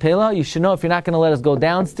Mar Hamachpeila, you should know if you're not going to let us go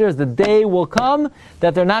downstairs, the day will come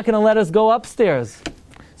that they're not going to let us go upstairs.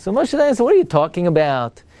 So Moshe Dayan said, what are you talking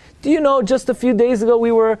about? Do you know, just a few days ago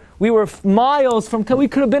we were miles from, we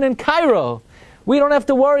could have been in Cairo. We don't have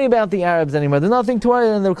to worry about the Arabs anymore. There's nothing to worry.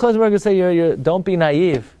 And the Klausenberger say, don't be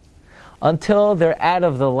naive. Until they're out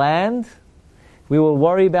of the land, we will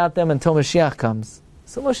worry about them until Mashiach comes.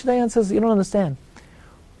 So Moshe Dayan says, you don't understand.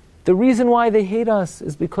 The reason why they hate us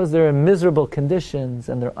is because they're in miserable conditions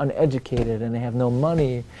and they're uneducated and they have no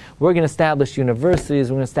money. We're going to establish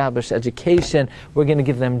universities, we're going to establish education, we're going to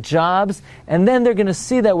give them jobs, and then they're going to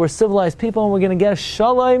see that we're civilized people and we're going to get a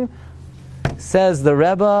shalom. Says the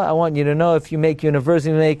Rebbe, I want you to know, if you make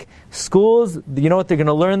universities, make schools, you know what they're going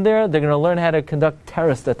to learn there? They're going to learn how to conduct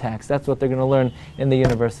terrorist attacks. That's what they're going to learn in the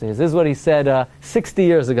universities. This is what he said 60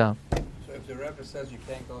 years ago. So if the Rebbe says you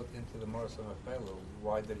can't go into the Mar Hamachpeila,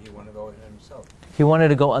 why did he want to go in himself? He wanted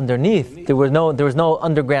to go underneath. There was no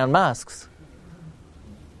underground mosques.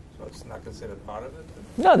 So it's not considered part of it?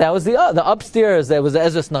 No, that was the upstairs. There was the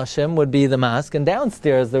Ezras Nashim would be the mosque, and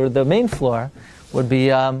downstairs the main floor would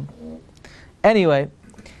be. Anyway,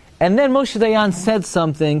 and then Moshe Dayan said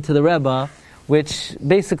something to the Rebbe, which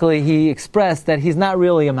basically he expressed that he's not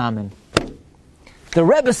really a mammon. The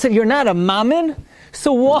Rebbe said, you're not a mammon?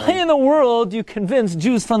 So why in the world do you convince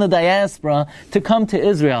Jews from the diaspora to come to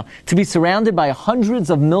Israel? To be surrounded by hundreds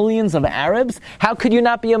of millions of Arabs? How could you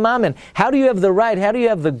not be a mammon? How do you have the right, how do you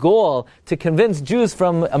have the gall to convince Jews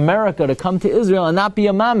from America to come to Israel and not be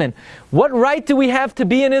a mammon? What right do we have to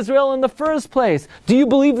be in Israel in the first place? Do you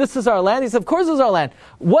believe this is our land? He said, of course it's our land.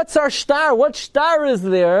 What's our shtar? What shtar is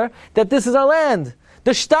there that this is our land?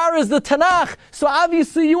 The shtar is the Tanakh. So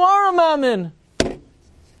obviously you are a mammon.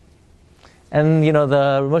 And, the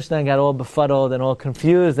Moshe got all befuddled and all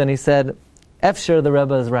confused, and he said, Efshir, the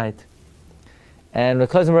Rebbe is right. And the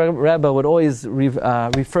Klausenberger Rebbe would always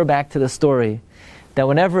refer back to the story that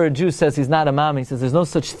whenever a Jew says he's not a mammon, he says there's no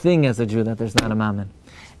such thing as a Jew that there's not a mammon.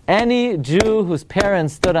 Any Jew whose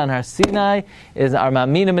parents stood on Har Sinai is our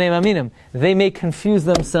maminim b'nei maminim. They may confuse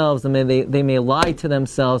themselves, and they may lie to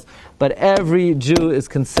themselves, but every Jew is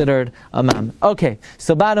considered a mammon. Okay,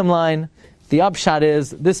 so bottom line, the upshot is,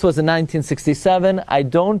 this was in 1967. I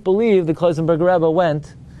don't believe the Klausenberger Rebbe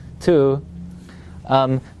went to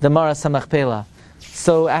the Maras Hamachpeila.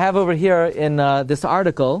 So I have over here in this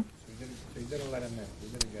article, So he didn't let him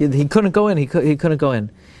in. he couldn't go in. He couldn't go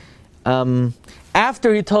in.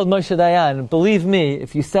 After he told Moshe Dayan, believe me,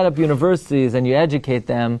 if you set up universities and you educate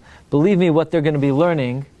them, believe me what they're going to be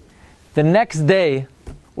learning. The next day,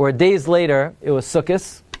 or days later, it was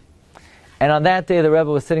Sukkot. And on that day, the Rebbe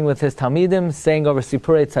was sitting with his Talmidim, saying over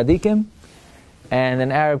Sipurei Tzadikim, and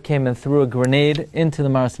an Arab came and threw a grenade into the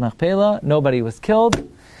Maras Machpelah. Nobody was killed,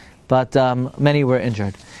 but many were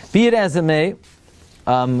injured. Be it as it may,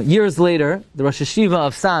 years later, the Rosh Hashiva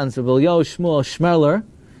of Sanz, Rabbi Shmuel Schmerler,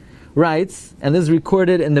 writes, and this is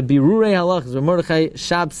recorded in the Birurei Halachas of Mordechai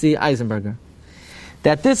Shabsi Eisenberger,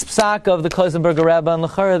 that this psak of the Klausenberger Rebbe, and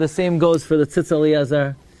L'chara, the same goes for the Tzitz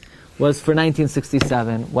Eliezer, was for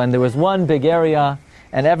 1967, when there was one big area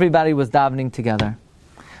and everybody was davening together.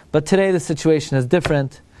 But today the situation is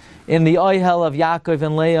different. In the Oyhel of Yaakov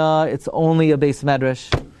and Leah, it's only a Beis Medrash.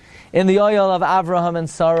 In the Oyhel of Avraham and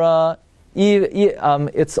Sarah,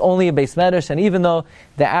 it's only a Beis Medrash, and even though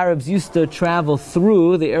the Arabs used to travel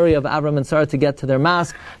through the area of Avraham and Sarah to get to their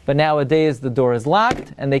mosque, but nowadays the door is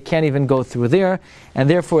locked and they can't even go through there, and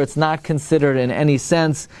therefore it's not considered in any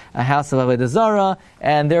sense a house of Avodah Zarah,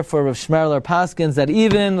 and therefore Rav Shmerler paskins that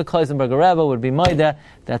even the Klausenberger Rebbe would be moida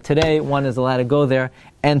that today one is allowed to go there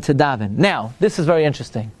and to daven. Now, this is very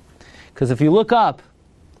interesting, because if you look up,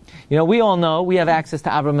 we all know we have access to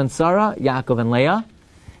Avraham and Sarah, Yaakov and Leah.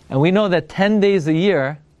 And we know that 10 days a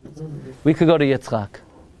year, we could go to Yitzchak.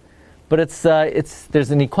 But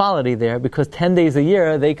there's an equality there, because 10 days a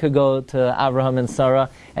year, they could go to Avraham and Sarah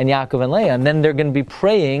and Yaakov and Leah. And then they're going to be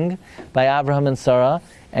praying by Avraham and Sarah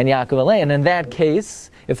and Yaakov and Leah. And in that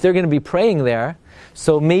case, if they're going to be praying there,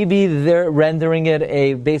 so maybe they're rendering it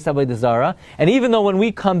a Beis Avodah Zarah. And even though when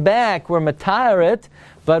we come back, we're matayar it,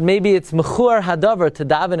 but maybe it's mechur hadavar to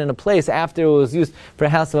daven in a place after it was used for a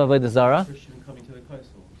house of Avodah Zarah.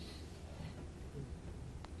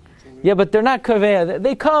 Yeah, but they're not kaveh.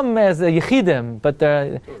 They come as a yechidim, but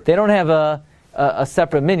they don't have a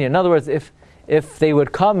separate minyan. In other words, if they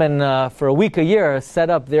would come and for a week a year set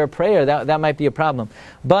up their prayer, that might be a problem.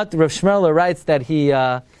 But Rav Shmerler writes that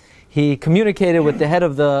he communicated with the head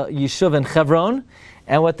of the yeshuv in Hebron,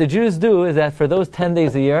 and what the Jews do is that for those 10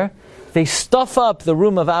 days a year, they stuff up the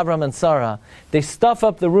room of Avraham and Sarah. They stuff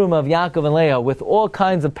up the room of Yaakov and Leah with all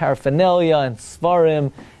kinds of paraphernalia and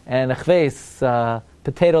svarim and achves,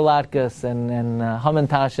 potato latkes and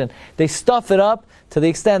hamantash. They stuff it up to the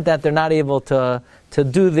extent that they're not able to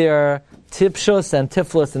do their tipshus and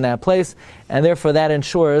tiflus in that place, and therefore that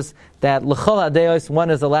ensures that l'chol hadeos one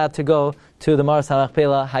is allowed to go to the Maras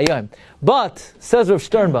Hamachpeila Hayom. But, says Rav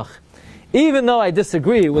Sternbach, even though I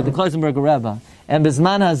disagree with the Klausenberger Rebbe, and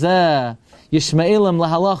Bizman Hazeh, Yishmaelim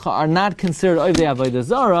lahalacha are not considered Ovdei Avodah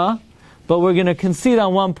Zarah, but we're going to concede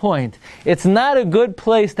on one point. It's not a good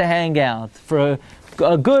place to hang out. For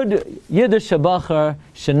a good Yiddish Shabachar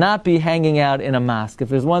should not be hanging out in a mosque. If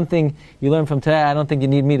there's one thing you learn from today, I don't think you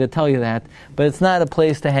need me to tell you that, but it's not a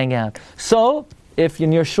place to hang out. So, if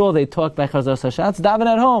in your shul they talk by Chazar Sashatz, daven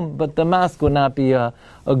at home, but the mosque would not be a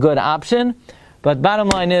good option. But bottom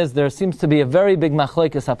line is, there seems to be a very big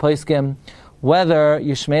Machlokes HaPoskim, whether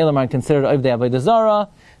Yishmaelim are considered Ovdei Avodah Zarah.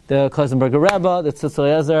 The Klausenberger Rebbe, the Tzitz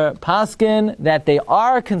Eliezer paskin, that they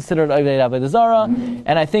are considered Ovdei Avodah Zarah.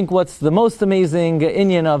 And I think what's the most amazing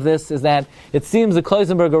inyan of this is that it seems the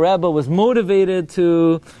Klausenberger Rebbe was motivated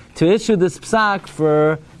to issue this psak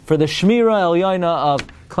for the Shmira Elyoina of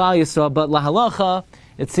Klal Yisrael, but lahalacha,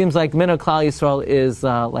 it seems like Mina Klal Yisrael is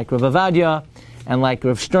like Rav Ovadiah and like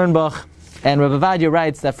Rav Sternbach, And Rebbe Ovadiah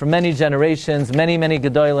writes that for many generations, many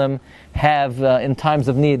Gedolim have, in times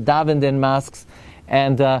of need, davened in mosques.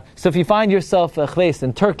 And so if you find yourself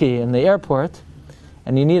in Turkey, in the airport,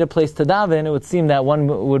 and you need a place to daven, it would seem that one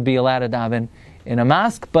would be allowed to daven in a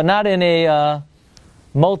mosque, but not in a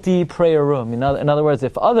multi-prayer room. In other words,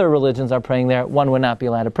 if other religions are praying there, one would not be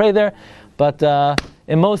allowed to pray there. But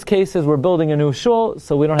in most cases, we're building a new shul,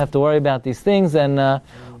 so we don't have to worry about these things, and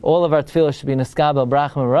all of our tefillah should be neskabel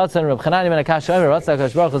brachim v'ratzon. Reb Chanani ben Akash Omer Ratzon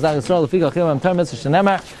HaKadosh Baruch Hu Zag Yisrael Lefika Chilum Torah Mitzvah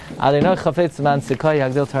Shenemar Adonai Chafetz Man Sikoi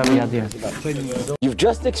Yagdil Torah B'Yadir. You've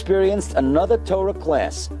just experienced another Torah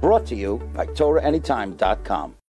class brought to you by TorahAnytime.com.